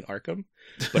you've been playing Arkham.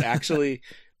 But actually,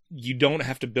 you don't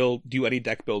have to do any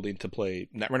deck building to play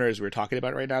Netrunner, as we're talking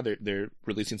about right now. They're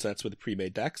releasing sets with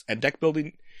pre-made decks, and deck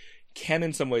building can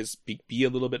in some ways be a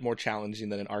little bit more challenging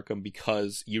than in Arkham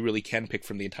because you really can pick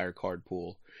from the entire card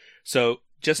pool. So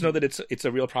just know that it's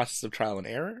a real process of trial and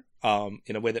error,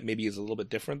 in a way that maybe is a little bit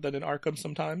different than in Arkham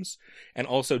sometimes. And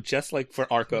also, just like for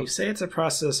Arkham, when you say it's a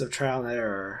process of trial and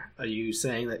error, are you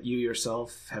saying that you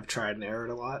yourself have tried and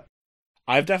errored a lot?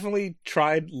 I've definitely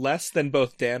tried less than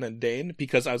both Dan and Dane,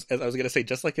 because as I was going to say,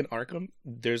 just like in Arkham,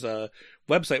 there's a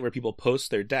website where people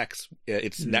post their decks.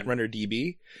 It's Netrunner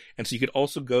DB. And so you could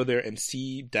also go there and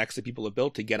see decks that people have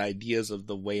built to get ideas of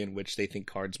the way in which they think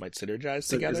cards might synergize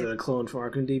together. Is it a clone from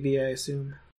Arkham DB, I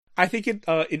assume? I think it,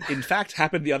 in fact,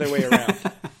 happened the other way around.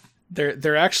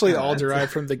 They're actually all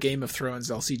derived from the Game of Thrones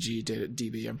LCG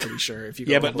DB, I'm pretty sure. If you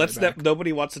go but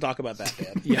nobody wants to talk about that,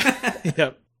 Dan. Yeah.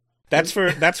 Yep. That's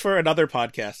for another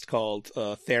podcast called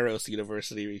Theros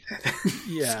University.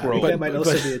 Yeah, Scroll. That might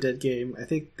also be a dead game. I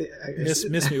think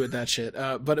miss me with that shit.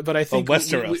 But I think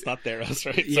Westeros, not Theros,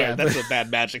 right? Yeah, sorry, that's a bad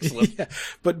magic slip. Yeah,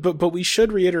 but we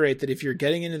should reiterate that if you're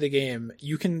getting into the game,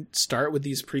 you can start with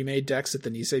these pre-made decks that the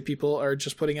Nisei people are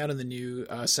just putting out in the new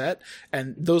set,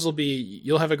 and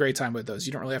you'll have a great time with those.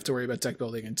 You don't really have to worry about deck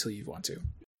building until you want to.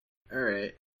 All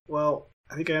right. Well,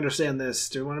 I think I understand this.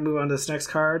 Do we want to move on to this next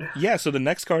card? Yeah, so the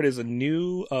next card is a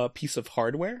new piece of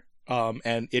hardware,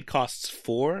 and it costs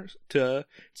 4 to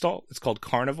install. It's called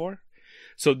Carnivore.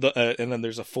 So and then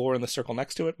there's a 4 in the circle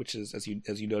next to it, which is, as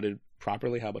you noted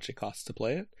properly, how much it costs to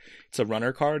play it. It's a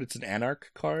runner card. It's an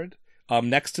Anarch card.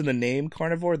 Next to the name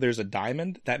Carnivore, there's a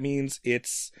diamond. That means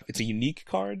it's a unique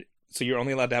card. So you're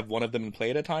only allowed to have one of them in play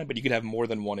at a time, but you could have more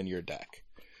than one in your deck.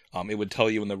 It would tell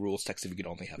you in the rules text if you could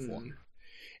only have one.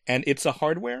 And it's a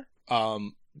hardware.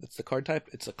 It's the card type.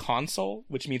 It's a console,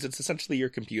 which means it's essentially your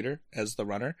computer as the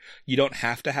runner. You don't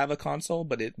have to have a console,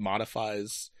 but it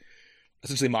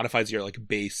essentially modifies your like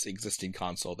base existing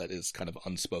console that is kind of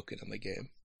unspoken in the game.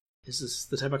 Is this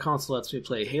the type of console that lets me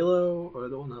play Halo, or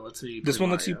the one that lets me play This one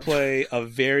lets you play a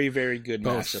very, very good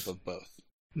mashup of both.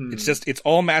 Mm. It's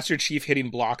all Master Chief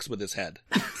hitting blocks with his head.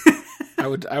 I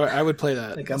would play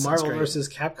that. Like a Marvel versus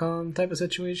Capcom type of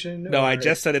situation? No, I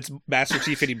just said it's Master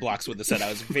Chief hitting blocks with the set. I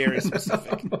was very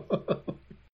specific.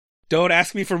 Don't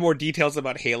ask me for more details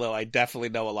about Halo. I definitely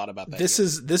know a lot about that. This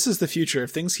is the future.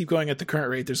 If things keep going at the current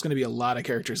rate, there's going to be a lot of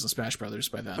characters in Smash Brothers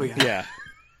by then. Oh yeah.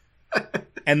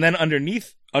 And then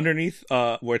underneath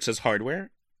where it says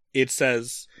hardware, it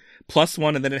says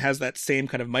 +1, and then it has that same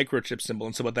kind of microchip symbol.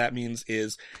 And so what that means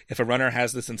is if a runner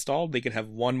has this installed, they could have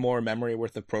 1 more memory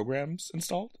worth of programs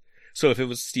installed. So if it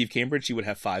was Steve Cambridge, you would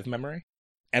have 5 memory.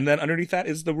 And then underneath that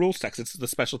is the rules text. It's the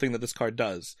special thing that this card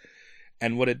does.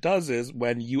 And what it does is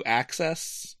when you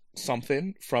access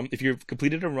something if you've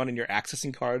completed a run and you're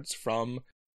accessing cards from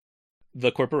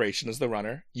the corporation as the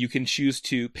runner, you can choose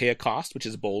to pay a cost, which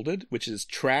is bolded, which is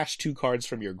trash 2 cards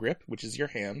from your grip, which is your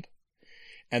hand.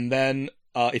 And then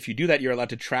if you do that, you're allowed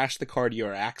to trash the card you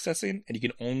are accessing, and you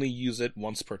can only use it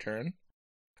once per turn.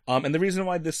 And the reason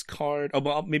why this card...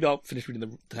 maybe I'll finish reading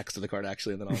the text of the card,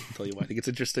 actually, and then I'll tell you why I think it's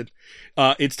interesting.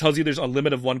 It tells you there's a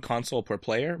limit of 1 console per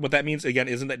player. What that means, again,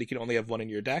 isn't that you can only have 1 in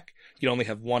your deck. You can only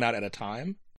have 1 out at a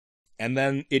time. And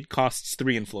then it costs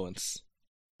 3 influence.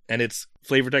 And its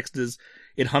flavor text is,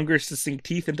 it hungers to sink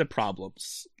teeth into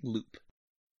problems. Loop.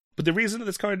 But the reason that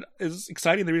this card is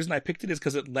exciting, the reason I picked it is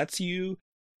because it lets you...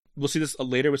 We'll see this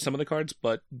later with some of the cards,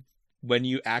 but when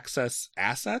you access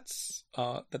assets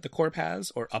that the corp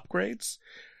has or upgrades,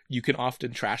 you can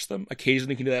often trash them.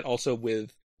 Occasionally you can do that also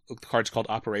with cards called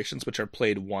operations, which are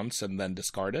played once and then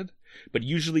discarded. But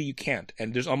usually you can't,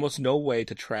 and there's almost no way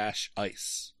to trash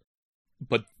ice.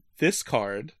 But this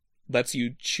card lets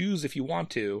you choose if you want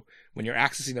to, when you're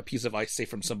accessing a piece of ice, say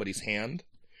from somebody's hand,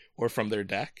 or from their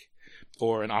deck,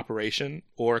 or an operation,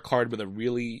 or a card with a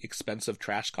really expensive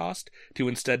trash cost, to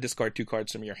instead discard 2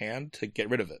 cards from your hand to get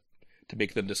rid of it, to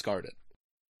make them discard it.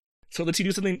 So it lets you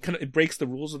do something, it breaks the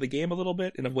rules of the game a little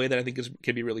bit in a way that I think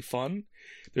can be really fun.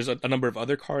 There's a number of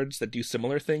other cards that do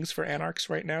similar things for Anarchs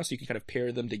right now, so you can kind of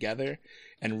pair them together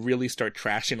and really start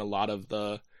trashing a lot of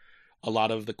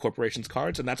the corporation's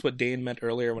cards. And that's what Dane meant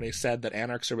earlier when he said that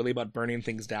Anarchs are really about burning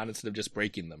things down instead of just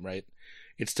breaking them, right?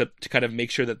 It's to kind of make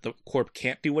sure that the corp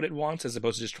can't do what it wants, as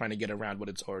opposed to just trying to get around what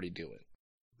it's already doing.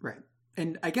 Right.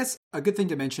 And I guess a good thing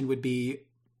to mention would be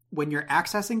when you're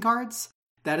accessing cards,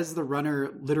 that is the runner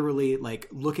literally like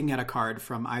looking at a card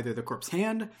from either the corp's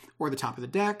hand or the top of the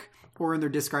deck or in their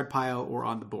discard pile or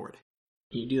on the board.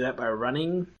 You do that by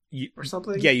running or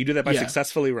something? Yeah, you do that by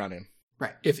successfully running.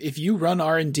 Right. If you run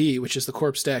R&D, which is the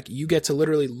corpse deck, you get to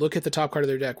literally look at the top card of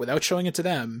their deck without showing it to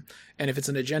them. And if it's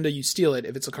an agenda, you steal it.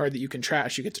 If it's a card that you can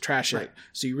trash, you get to trash it.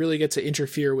 So you really get to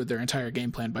interfere with their entire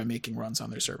game plan by making runs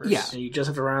on their servers. Yeah. And you just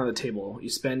have to run on the table.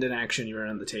 You spend an action, you run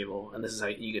on the table. And this is how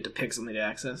you get to pick something to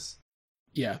access.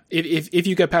 Yeah. If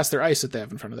you get past their ice that they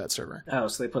have in front of that server. Oh,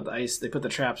 so they put the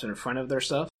traps in front of their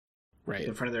stuff? Right.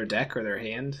 In front of their deck or their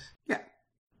hand? Yeah.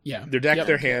 Yeah. Their deck,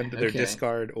 their hand, their Okay.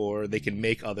 discard, or they can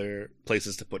make other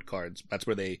places to put cards. That's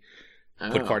where they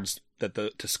put cards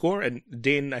to score. And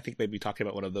Dane, I think, may be talking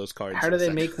about one of those cards. How do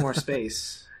they make more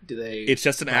space? Do they It's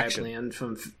just an buy action. land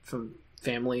from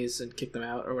families and kick them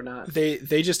out or whatnot?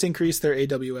 They just increase their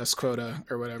AWS quota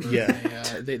or whatever.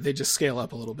 Yeah. They just scale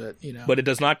up a little bit, you know. But it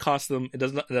does not cost them. It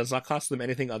does not cost them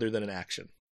anything other than an action.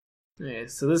 Okay,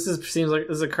 so seems like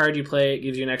this is a card you play. It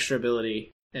gives you an extra ability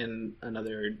and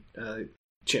another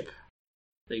chip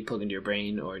that you plug into your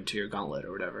brain or into your gauntlet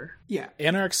or whatever. Yeah.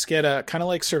 Anarchs get kind of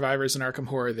like survivors in Arkham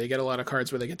Horror. They get a lot of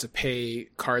cards where they get to pay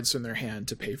cards from their hand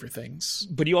to pay for things.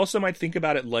 But you also might think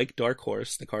about it like Dark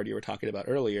Horse, the card you were talking about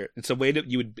earlier. It's a way that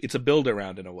it's a build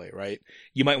around in a way, right?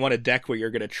 You might want a deck where you're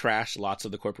going to trash lots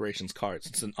of the corporation's cards.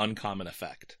 It's an uncommon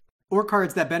effect. Or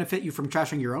cards that benefit you from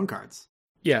trashing your own cards.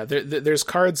 Yeah, there's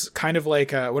cards kind of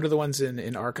like what are the ones in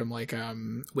Arkham, like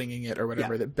Winging It or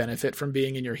whatever, that benefit from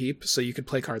being in your heap. So you could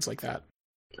play cards like that.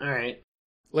 All right.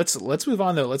 Let's move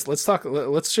on though.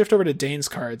 Let's shift over to Dane's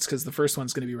cards, because the first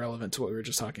one's going to be relevant to what we were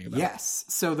just talking about. Yes.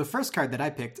 So the first card that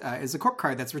I picked is a corp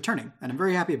card that's returning, and I'm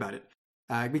very happy about it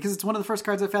because it's one of the first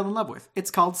cards I fell in love with. It's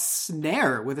called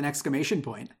Snare with an exclamation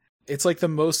point. It's like the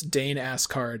most Dane-ass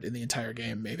card in the entire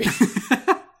game, maybe.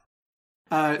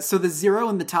 So the 0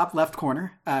 in the top left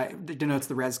corner denotes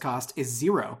the res cost is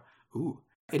 0. Ooh.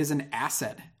 It is an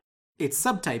asset. Its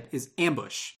subtype is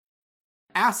ambush.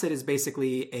 Asset is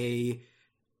basically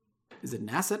is it an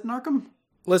asset in Arkham?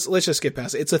 Let's just get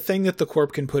past it. It's a thing that the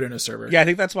corp can put in a server. Yeah, I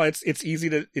think that's why it's easy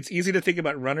to think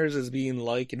about runners as being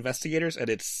like investigators, and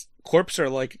its corps are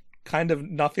like kind of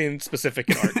nothing specific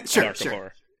in Arkham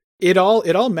Horror. It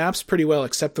all maps pretty well,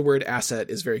 except the word asset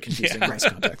is very confusing in this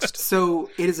context. So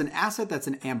it is an asset that's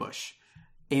an ambush.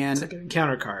 And It's like a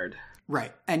counter card.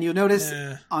 right. And you'll notice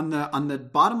on the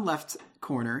bottom left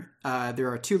corner,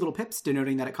 there are 2 little pips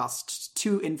denoting that it costs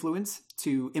 2 influence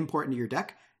to import into your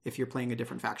deck if you're playing a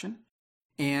different faction.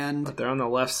 And But they're on the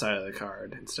left side of the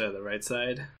card instead of the right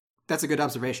side. that's a good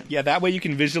observation. Yeah, that way you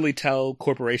can visually tell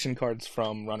corporation cards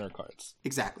from runner cards.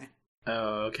 Exactly.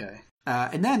 Oh, okay.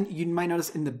 And then you might notice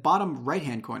in the bottom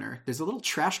right-hand corner, there's a little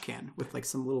trash can with like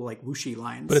some little like whooshy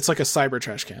lines. But it's like a cyber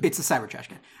trash can. It's a cyber trash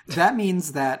can. That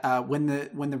means that when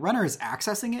the runner is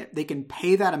accessing it, they can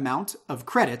pay that amount of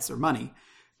credits or money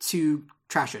to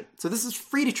trash it. So this is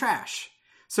free to trash.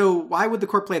 So why would the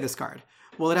corp play this card?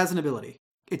 Well, it has an ability.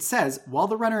 It says while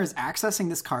the runner is accessing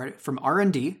this card from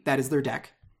R&D, that is their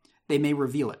deck, they may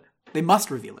reveal it. They must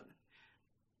reveal it.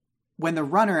 When the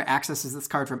runner accesses this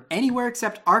card from anywhere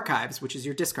except archives, which is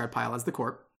your discard pile as the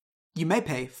corp, you may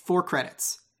pay 4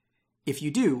 credits. If you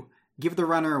do, give the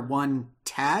runner 1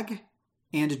 tag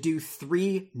and do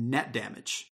 3 net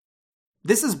damage.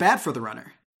 This is bad for the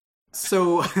runner.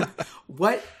 So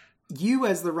what you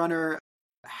as the runner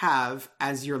have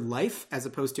as your life, as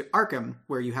opposed to Arkham,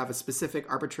 where you have a specific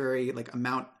arbitrary like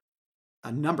amount,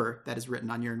 a number that is written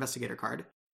on your investigator card,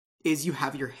 is you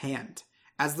have your hand.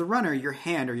 As the runner, your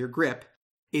hand or your grip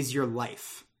is your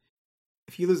life.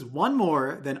 If you lose 1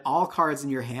 more than all cards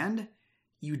in your hand,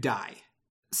 you die.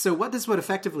 So what this would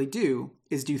effectively do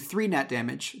is do 3 net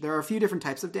damage. There are a few different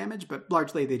types of damage, but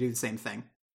largely they do the same thing,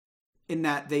 in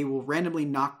that they will randomly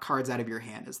knock cards out of your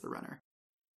hand as the runner.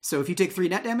 So if you take 3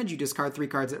 net damage, you discard 3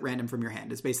 cards at random from your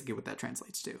hand, is basically what that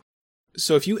translates to.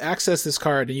 So if you access this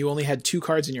card and you only had 2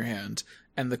 cards in your hand,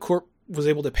 and the corp was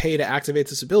able to pay to activate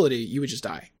this ability, you would just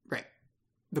die. Right.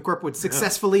 The corp would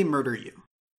successfully murder you.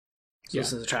 So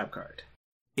This is a trap card.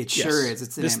 It sure is.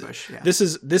 It's an ambush. Yeah. This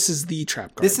is the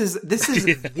trap card. This is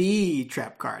the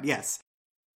trap card. Yes.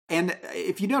 And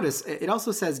if you notice, it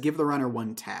also says give the runner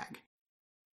 1 tag.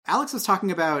 Alex was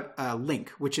talking about Link,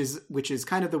 which is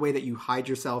kind of the way that you hide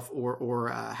yourself or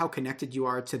how connected you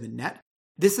are to the net.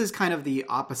 This is kind of the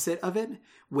opposite of it,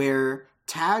 where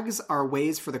tags are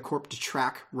ways for the corp to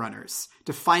track runners,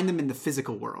 to find them in the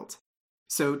physical world.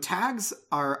 So tags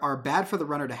are bad for the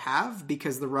runner to have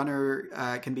because the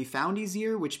runner can be found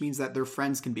easier, which means that their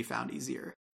friends can be found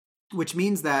easier, which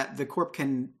means that the corp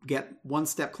can get 1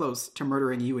 step close to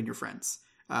murdering you and your friends,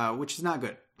 which is not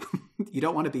good. You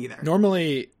don't want to be there.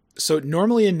 Normally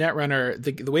in Netrunner,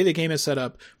 the way the game is set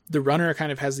up, the runner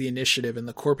kind of has the initiative and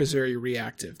the corp is very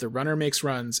reactive. The runner makes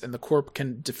runs and the corp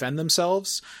can defend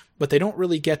themselves, but they don't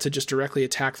really get to just directly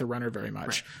attack the runner very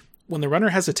much. Right. When the runner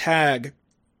has a tag,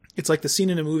 it's like the scene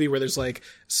in a movie where there's like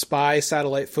spy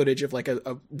satellite footage of like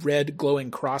a red glowing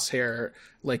crosshair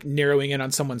like narrowing in on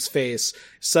someone's face.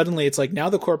 Suddenly it's like now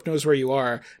the corp knows where you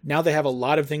are. Now they have a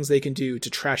lot of things they can do to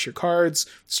trash your cards,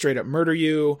 straight up murder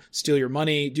you, steal your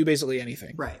money, do basically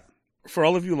anything. Right. For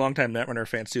all of you longtime Netrunner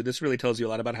fans too, this really tells you a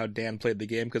lot about how Dan played the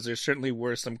game, because there certainly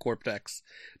were some corp decks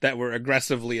that were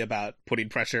aggressively about putting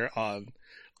pressure on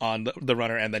the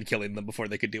runner and then killing them before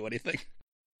they could do anything.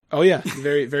 Oh yeah,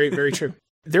 very, very, very true.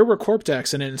 There were corp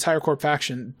decks and an entire corp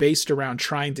faction based around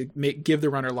trying to give the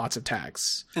runner lots of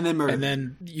tags, and then murder. And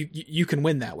then you can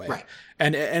win that way. Right.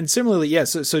 And similarly,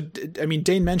 yes. Yeah, so I mean,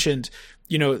 Dane mentioned,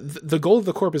 the goal of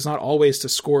the corp is not always to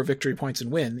score victory points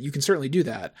and win. You can certainly do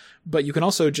that, but you can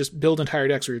also just build entire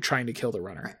decks where you're trying to kill the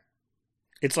runner. Right.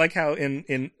 It's like how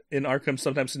in Arkham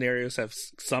sometimes scenarios have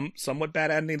somewhat bad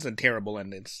endings and terrible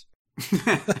endings.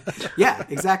 Yeah,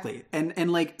 exactly.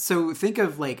 And like, so think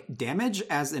of like damage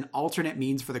as an alternate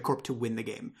means for the corp to win the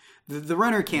game. The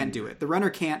runner can't do it. The runner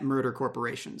can't murder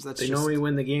corporations. They normally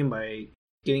win the game by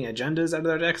getting agendas out of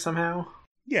their deck somehow.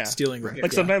 Yeah, stealing.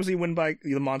 Like sometimes you win by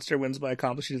the monster wins by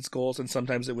accomplishing its goals, and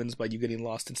sometimes it wins by you getting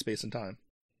lost in space and time.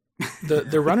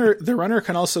 The runner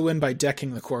can also win by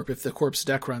decking the corp if the corp's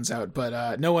deck runs out,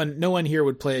 but no one here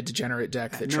would play a degenerate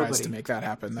deck that tries to make that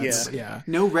happen. Yeah.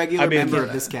 No regular member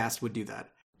of this cast would do that.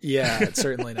 Yeah,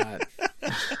 certainly not.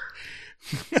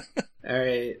 All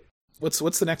right.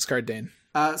 What's the next card, Dane?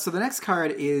 So the next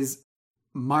card is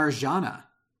Marjana.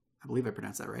 I believe I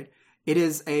pronounced that right. It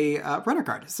is a runner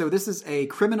card. So this is a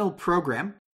criminal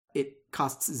program. It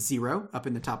costs 0 up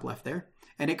in the top left there.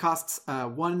 And it costs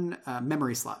 1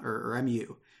 memory slot, or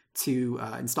MU, to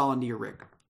install into your rig.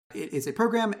 It is a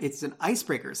program. It's an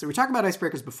icebreaker. So we talked about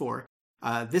icebreakers before.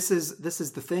 This is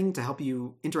the thing to help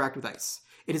you interact with ice.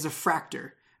 It is a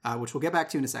fractor, which we'll get back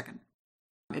to in a second.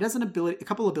 It has a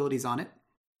couple abilities on it,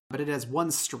 but it has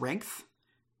 1 strength,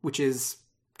 which is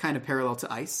kind of parallel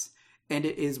to ice, and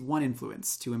it is 1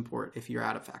 influence to import if you're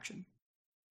out of faction.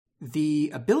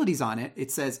 The abilities on it, it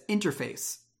says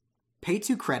interface. Pay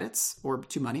 2 credits, or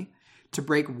 2 money, to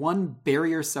break 1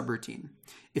 barrier subroutine.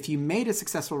 If you made a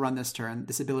successful run this turn,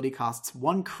 this ability costs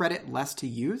 1 credit less to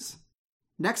use.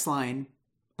 Next line,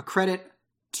 a credit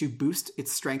to boost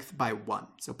its strength by 1,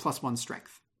 so +1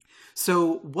 strength.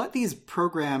 So what these these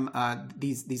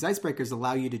icebreakers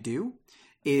allow you to do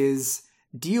is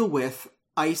deal with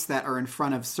ice that are in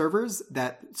front of servers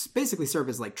that basically serve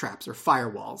as like traps or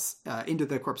firewalls into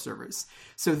the corp servers.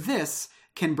 So this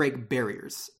can break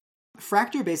barriers.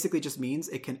 Fracture basically just means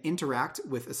it can interact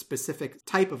with a specific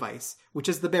type of ice, which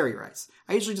is the barrier ice.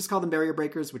 I usually just call them barrier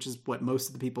breakers, which is what most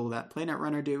of the people that play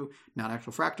Netrunner do, not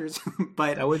actual fractors.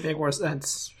 But that would make more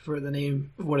sense for the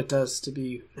name of what it does to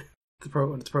be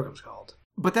what the program's called.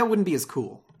 But that wouldn't be as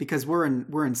cool because we're in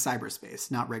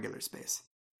cyberspace, not regular space.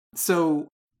 So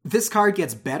this card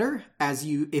gets better as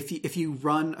if you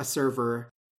run a server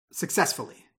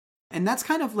successfully. And that's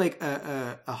kind of like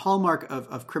a hallmark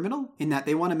of Criminal, in that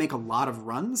they want to make a lot of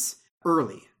runs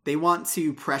early. They want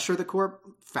to pressure the corp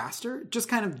faster, just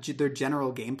kind of their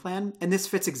general game plan. And this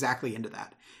fits exactly into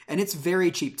that. And it's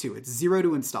very cheap too. It's 0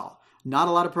 to install. Not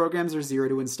a lot of programs are 0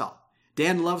 to install.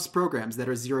 Dan loves programs that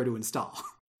are 0 to install.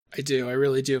 I do. I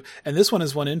really do. And this one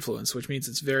is one influence, which means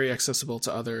it's very accessible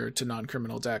to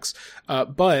non-criminal decks.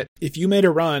 But if you made a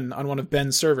run on one of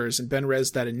Ben's servers and Ben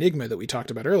resed that Enigma that we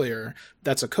talked about earlier,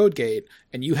 that's a code gate,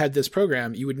 and you had this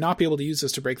program, you would not be able to use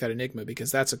this to break that Enigma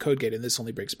because that's a code gate and this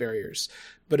only breaks barriers.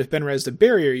 But if Ben resed a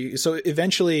barrier, so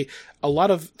eventually a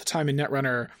lot of the time in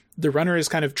Netrunner, the runner is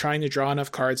kind of trying to draw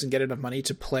enough cards and get enough money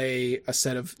to play a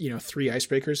set of, 3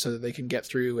 icebreakers so that they can get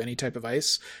through any type of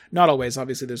ice. Not always,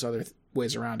 obviously there's other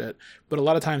ways around it, but a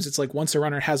lot of times it's like once a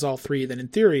runner has all 3, then in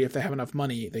theory, if they have enough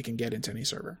money, they can get into any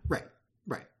server. Right.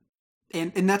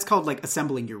 And that's called like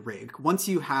assembling your rig. Once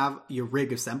you have your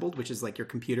rig assembled, which is like your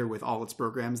computer with all its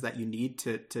programs that you need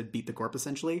to beat the corp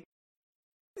essentially,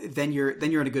 then you're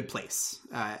in a good place,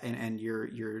 and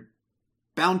you're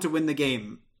bound to win the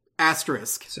game.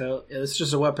 Asterisk. So it's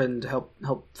just a weapon to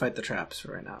help fight the traps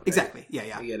for right now. Right? Exactly.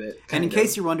 Yeah. I get it. And in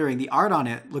case you're wondering, the art on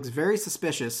it looks very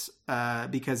suspicious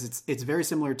because it's very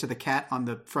similar to the cat on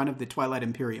the front of the Twilight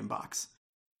Imperium box.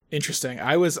 Interesting.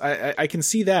 I can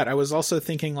see that. I was also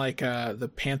thinking like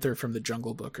the panther from the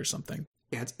Jungle Book or something.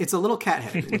 Yeah, it's a little cat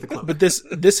head with a cloak. But this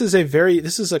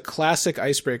is a classic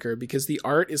icebreaker because the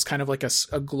art is kind of like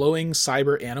a glowing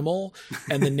cyber animal,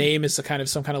 and the name is some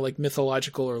kind of like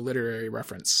mythological or literary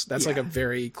reference. That's like a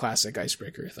very classic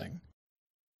icebreaker thing.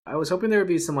 I was hoping there would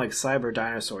be some like cyber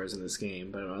dinosaurs in this game,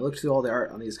 but when I looked through all the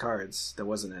art on these cards, there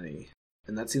wasn't any.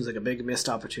 And that seems like a big missed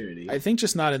opportunity. I think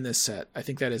just not in this set. I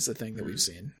think that is the thing that we've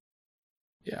seen.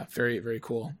 Yeah, very, very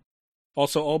cool.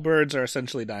 Also, all birds are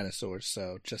essentially dinosaurs,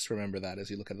 so just remember that as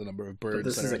you look at the number of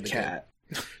birds that are in the cat.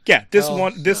 Game. Yeah,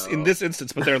 in this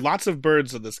instance, but there are lots of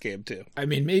birds in this game too. I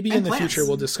mean, maybe in the future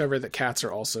we'll discover that cats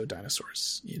are also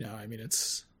dinosaurs. I mean,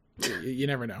 it's you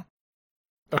never know.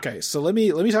 Okay, so let me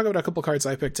talk about a couple cards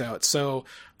I picked out. So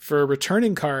for a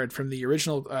returning card from the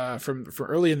original, from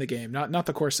early in the game, not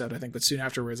the core set, I think, but soon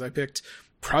afterwards, I picked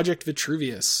Project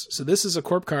Vitruvius. So this is a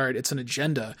corp card. It's an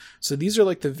agenda. So these are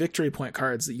like the victory point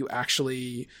cards that you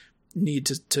actually need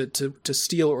to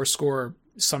steal or score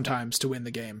sometimes to win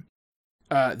the game.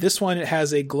 This one, it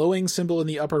has a glowing symbol in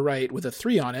the upper right with a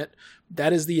 3 on it.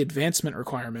 That is the advancement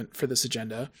requirement for this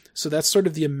agenda. So that's sort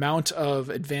of the amount of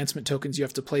advancement tokens you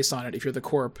have to place on it if you're the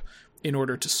corp in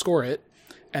order to score it.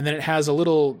 And then it has a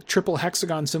little triple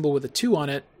hexagon symbol with a 2 on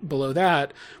it below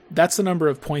that. That's the number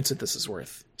of points that this is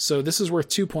worth. So this is worth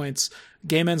 2 points.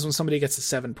 Game ends when somebody gets to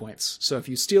 7 points. So if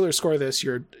you steal or score this,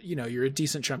 you're a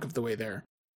decent chunk of the way there.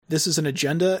 This is an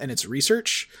agenda and it's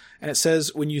research. And it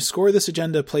says when you score this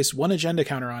agenda, place 1 agenda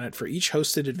counter on it for each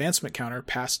hosted advancement counter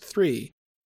past 3.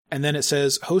 And then it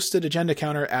says hosted agenda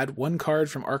counter, add 1 card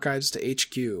from archives to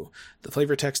HQ. The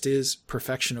flavor text is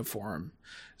perfection of form.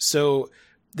 So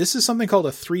this is something called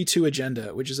a 3-2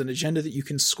 agenda, which is an agenda that you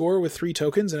can score with 3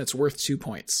 tokens and it's worth 2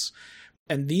 points.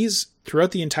 And these,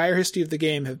 throughout the entire history of the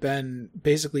game, have been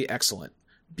basically excellent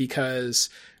because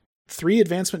 3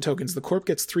 advancement tokens, the corp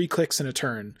gets 3 clicks in a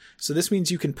turn. So this means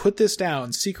you can put this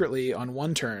down secretly on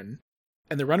 1 turn,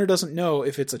 and the runner doesn't know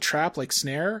if it's a trap like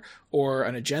Snare or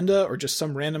an agenda or just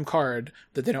some random card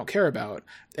that they don't care about.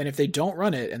 And if they don't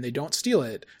run it and they don't steal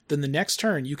it, then the next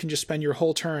turn you can just spend your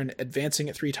whole turn advancing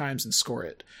it 3 times and score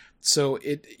it. So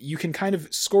you can kind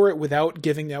of score it without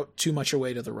giving out too much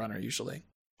away to the runner usually.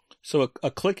 So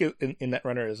a click in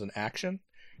Netrunner is an action.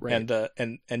 Right.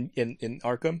 And in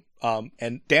Arkham,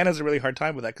 and Dan has a really hard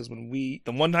time with that because the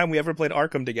one time we ever played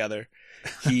Arkham together,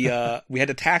 we had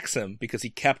to tax him because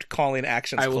he kept calling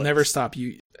actions. I will clicks. never stop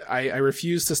you. I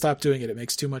refuse to stop doing it. It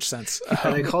makes too much sense.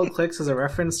 Are they called clicks as a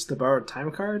reference to the borrowed time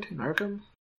card in Arkham?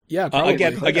 Yeah, probably.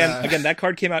 Again, that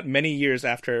card came out many years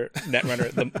after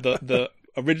Netrunner. The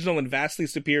original and vastly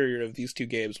superior of these 2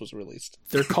 games was released.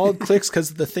 They're called clicks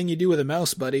because of the thing you do with a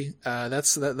mouse, buddy.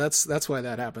 That's why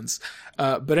that happens.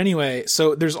 But anyway,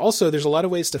 so there's a lot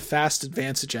of ways to fast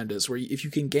advance agendas where if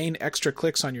you can gain extra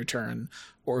clicks on your turn,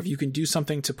 or if you can do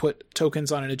something to put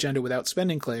tokens on an agenda without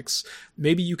spending clicks,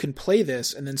 maybe you can play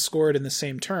this and then score it in the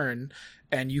same turn,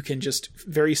 and you can just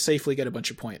very safely get a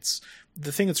bunch of points.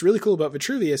 The thing that's really cool about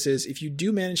Vitruvius is if you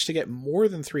do manage to get more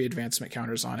than 3 advancement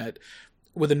counters on it,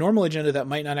 with a normal agenda, that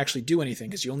might not actually do anything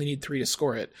because you only need 3 to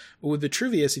score it. But with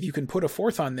Vitruvius, if you can put a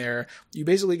 4th on there, you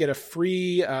basically get a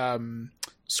free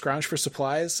scrounge for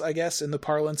supplies, I guess, in the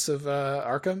parlance of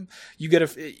Arkham. You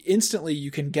get instantly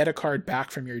you can get a card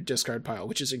back from your discard pile,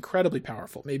 which is incredibly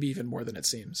powerful, maybe even more than it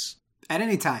seems. At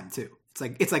any time, too.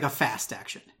 It's like a fast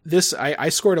action. I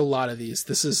scored a lot of these.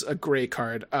 This is a great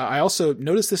card. I also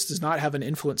noticed this does not have an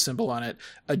influence symbol on it.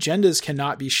 Agendas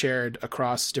cannot be shared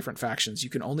across different factions. You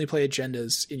can only play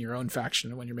agendas in your own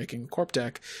faction when you're making a corp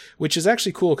deck, which is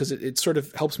actually cool because it sort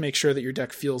of helps make sure that your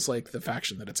deck feels like the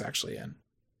faction that it's actually in.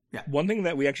 One thing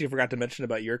that we actually forgot to mention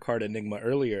about your card Enigma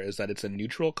earlier is that it's a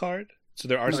neutral card. So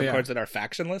there are some cards that are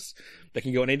factionless that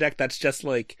can go in a deck that's just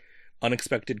like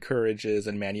unexpected courages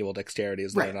and manual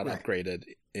dexterities that are not upgraded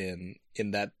in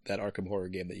that Arkham Horror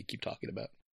game that you keep talking about.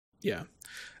 Yeah.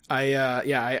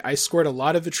 I scored a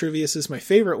lot of Vitruviuses. My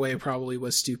favorite way probably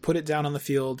was to put it down on the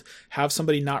field, have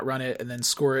somebody not run it, and then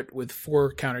score it with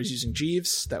 4 counters using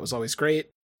Jeeves. That was always great.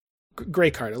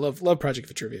 Great card. I love Project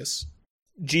Vitruvius.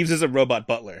 Jeeves is a robot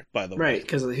butler, by the way. Right,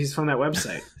 because he's from that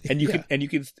website. And you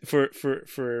can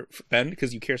for Ben,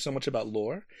 because you care so much about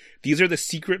lore, these are the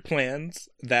secret plans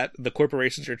that the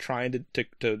corporations are trying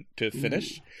to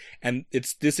finish. And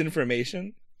it's this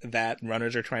information that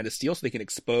runners are trying to steal so they can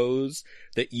expose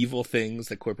the evil things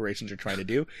that corporations are trying to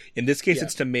do. In this case,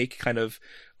 it's to make kind of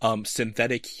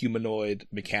synthetic humanoid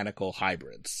mechanical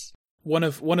hybrids. One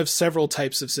of several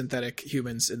types of synthetic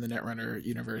humans in the Netrunner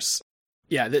universe.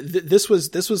 Yeah, this was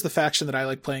the faction that I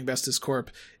like playing best as Corp.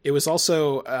 It was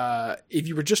also, if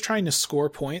you were just trying to score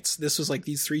points, this was like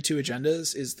these 3/2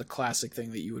 agendas is the classic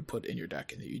thing that you would put in your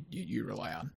deck and that you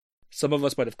rely on. Some of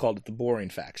us might have called it the boring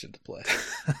faction to play.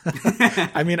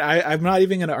 I mean, I'm not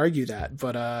even going to argue that,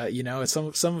 but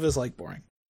some of us like boring.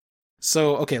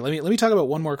 So, okay, let me talk about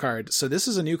one more card. So this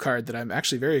is a new card that I'm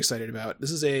actually very excited about.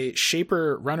 This is a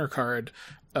Shaper runner card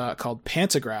called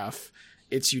Pantograph.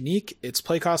 It's unique. Its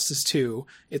play cost is 2.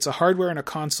 It's a hardware and a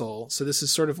console. So this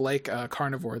is sort of like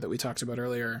Carnivore that we talked about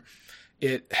earlier.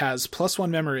 It has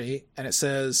 +1 memory, and it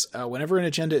says, whenever an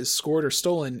agenda is scored or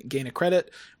stolen, gain a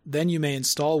credit. Then you may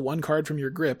install 1 card from your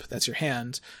grip, that's your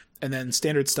hand, and then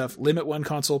standard stuff, limit 1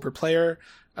 console per player.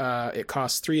 It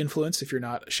costs 3 influence if you're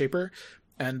not a Shaper.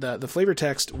 And the flavor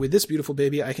text, with this beautiful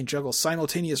baby, I can juggle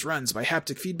simultaneous runs by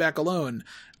haptic feedback alone.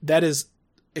 That is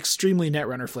extremely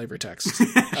Netrunner flavor text.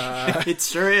 It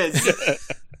sure is.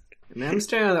 Man, I'm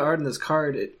staring at the art in this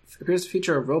card. It appears to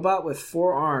feature a robot with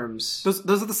 4 arms. Those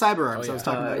are the cyber arms I was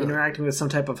talking about. Interacting with some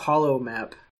type of hollow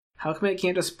map. How come it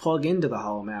can't just plug into the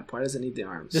hollow map? Why does it need the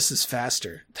arms? This is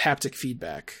faster. Haptic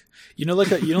feedback. You know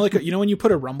when you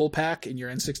put a rumble pack in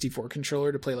your N64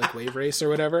 controller to play like Wave Race or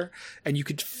whatever, and you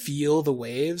could feel the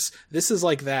waves? This is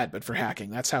like that, but for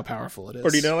hacking. That's how powerful it is. Or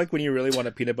do you know like when you really want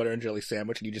a peanut butter and jelly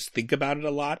sandwich and you just think about it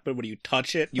a lot, but when you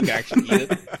touch it, you can actually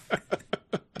eat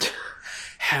it?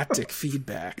 Haptic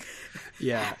feedback.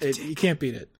 Yeah, you can't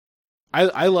beat it.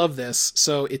 I love this.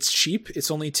 So it's cheap. It's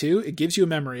only 2. It gives you a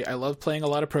memory. I love playing a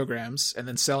lot of programs and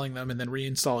then selling them and then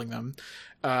reinstalling them.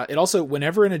 It also,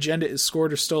 whenever an agenda is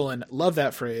scored or stolen, love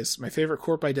that phrase. My favorite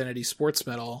Corp Identity Sports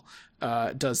Medal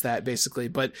does that basically.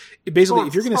 But basically,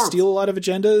 if you're going to steal a lot of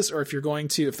agendas, or if you're going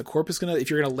to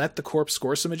let the Corp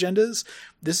score some agendas,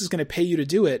 this is going to pay you to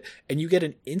do it, and you get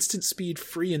an instant speed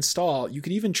free install. You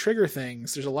could even trigger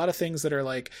things. There's a lot of things that are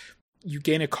like, you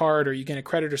gain a card or you gain a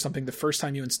credit or something the first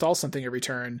time you install something every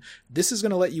turn. This is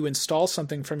going to let you install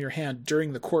something from your hand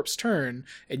during the Corp's turn,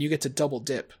 and you get to double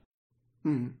dip.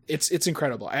 It's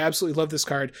incredible. I absolutely love this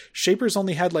card. Shapers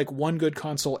only had like 1 good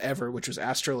console ever, which was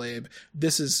Astrolabe.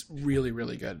 This is really,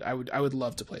 really good. I would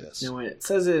love to play this. Now, when it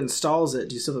says it installs it,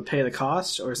 do you still have to pay the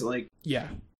cost, or is it like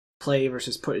play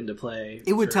versus put into play?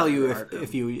 It would tell you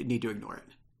if you need to ignore it.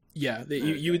 Yeah,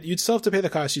 you'd still have to pay the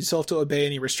cost. You'd still have to obey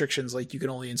any restrictions, like you can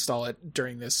only install it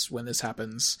during this when this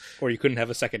happens. Or you couldn't have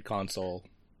a second console.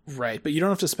 Right, but you don't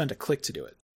have to spend a click to do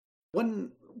it.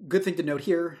 One good thing to note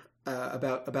here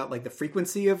about like the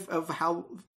frequency of how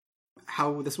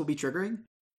this will be triggering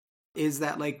is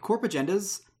that like Corp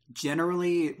agendas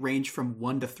generally range from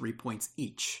 1 to 3 points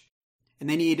each. And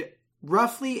they need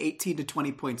roughly 18 to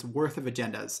 20 points worth of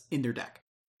agendas in their deck.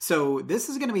 So this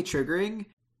is going to be triggering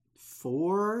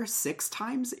 4-6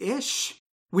 times ish,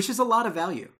 which is a lot of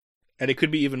value. And it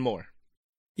could be even more.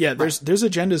 Yeah, there's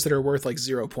agendas that are worth like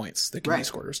 0 points that can be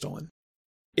scored or stolen.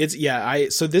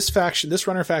 So this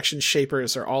runner faction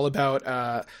Shapers are all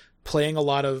about playing a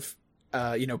lot of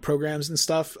programs and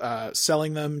stuff,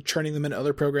 selling them, churning them into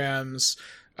other programs.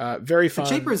 Very fun.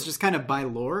 The Shapers, just kind of by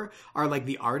lore, are like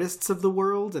the artists of the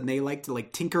world, and they like to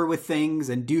like tinker with things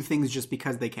and do things just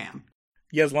because they can.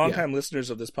 Yes, longtime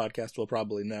listeners of this podcast will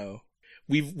probably know.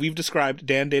 We've described,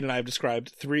 Dane and I have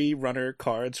described 3 runner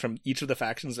cards from each of the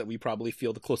factions that we probably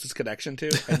feel the closest connection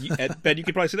to. And Ben, you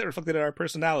can probably see that reflected in our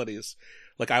personalities.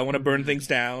 Like, I want to burn things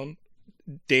down.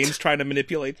 Dane's trying to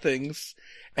manipulate things.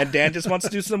 And Dan just wants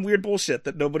to do some weird bullshit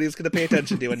that nobody's going to pay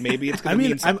attention to, and maybe it's going to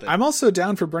mean something. I'm also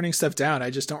down for burning stuff down.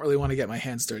 I just don't really want to get my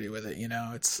hands dirty with it,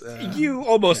 It's you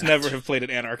almost never have played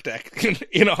an Anarch deck,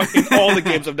 in all the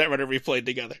games of Netrunner we've played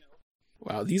together.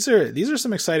 Wow, these are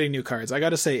some exciting new cards. I got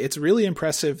to say, it's really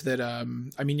impressive that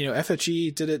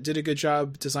FFG did a good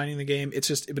job designing the game.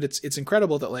 It's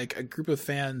incredible that like a group of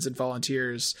fans and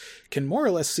volunteers can more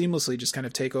or less seamlessly just kind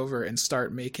of take over and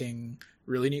start making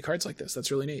really neat cards like this.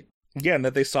 That's really neat. Yeah, and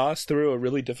that they saw us through a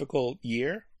really difficult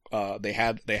year. They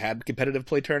had competitive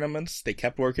play tournaments. They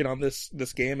kept working on this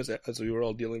game as we were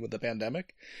all dealing with the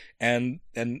pandemic, and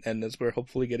as we're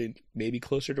hopefully getting maybe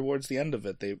closer towards the end of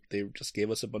it, they just gave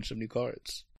us a bunch of new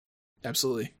cards.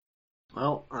 Absolutely.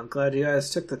 Well, I'm glad you guys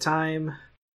took the time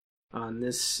on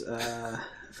this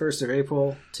 1st of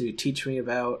April to teach me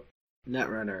about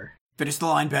Netrunner. Finish the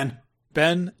line, Ben.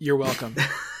 Ben, you're welcome.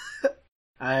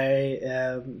 I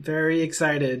am very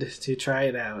excited to try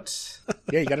it out.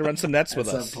 Yeah, you got to run some nets with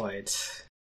us at some point.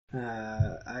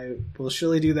 I will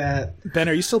surely do that. Ben,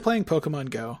 are you still playing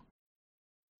Pokemon Go?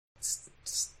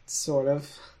 Sort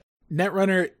of.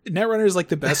 Netrunner is like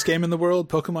the best game in the world.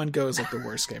 Pokemon Go is like the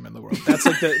worst game in the world. That's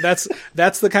like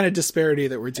that's the kind of disparity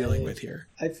that we're dealing with here.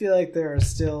 I feel like there are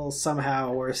still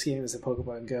somehow worse games than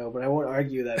Pokemon Go, but I won't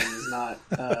argue that it is not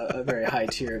a very high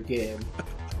tier of game.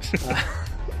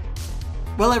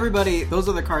 Well, everybody, those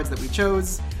are the cards that we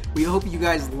chose. We hope you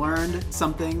guys learned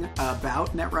something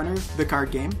about Netrunner, the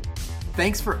card game.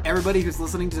 Thanks for everybody who's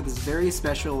listening to this very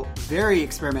special, very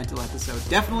experimental episode.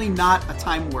 Definitely not a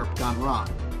time warp gone wrong.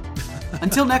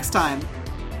 Until next time,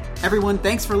 everyone,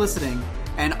 thanks for listening,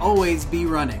 and always be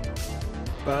running.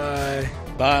 Bye.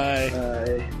 Bye.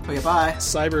 Bye. Okay, bye.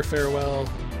 Cyber farewell.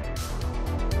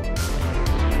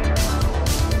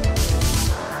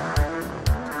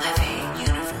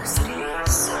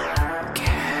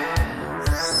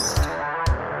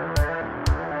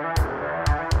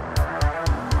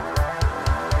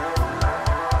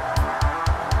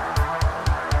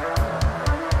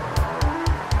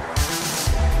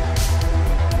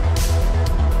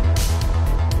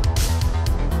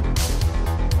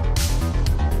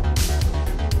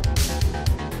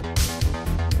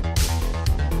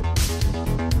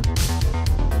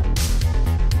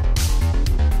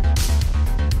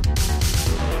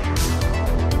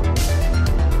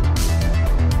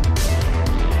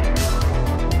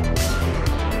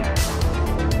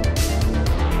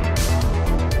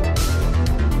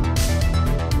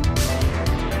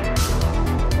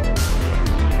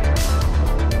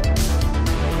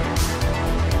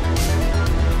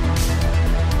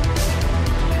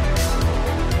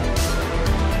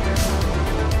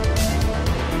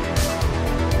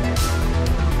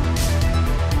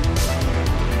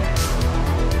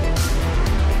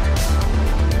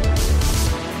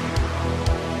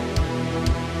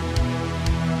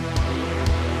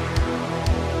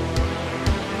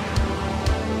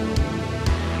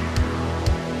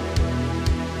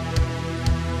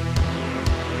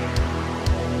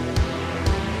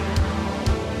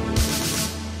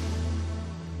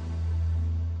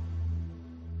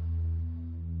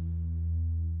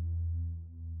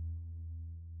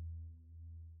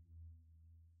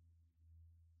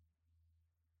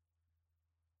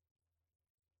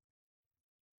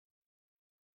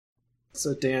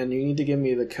 So, Dan, you need to give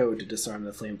me the code to disarm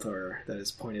the flamethrower that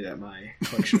is pointed at my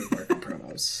collection of Arkham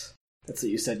promos. That's what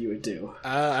you said you would do.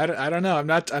 I don't know. I'm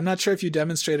not sure if you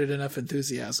demonstrated enough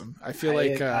enthusiasm. I feel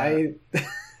I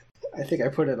think I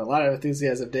put in a lot of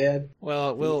enthusiasm, Dan.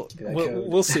 Well,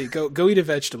 we'll see. Go eat a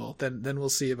vegetable. Then we'll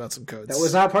see about some codes. That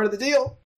was not part of the deal.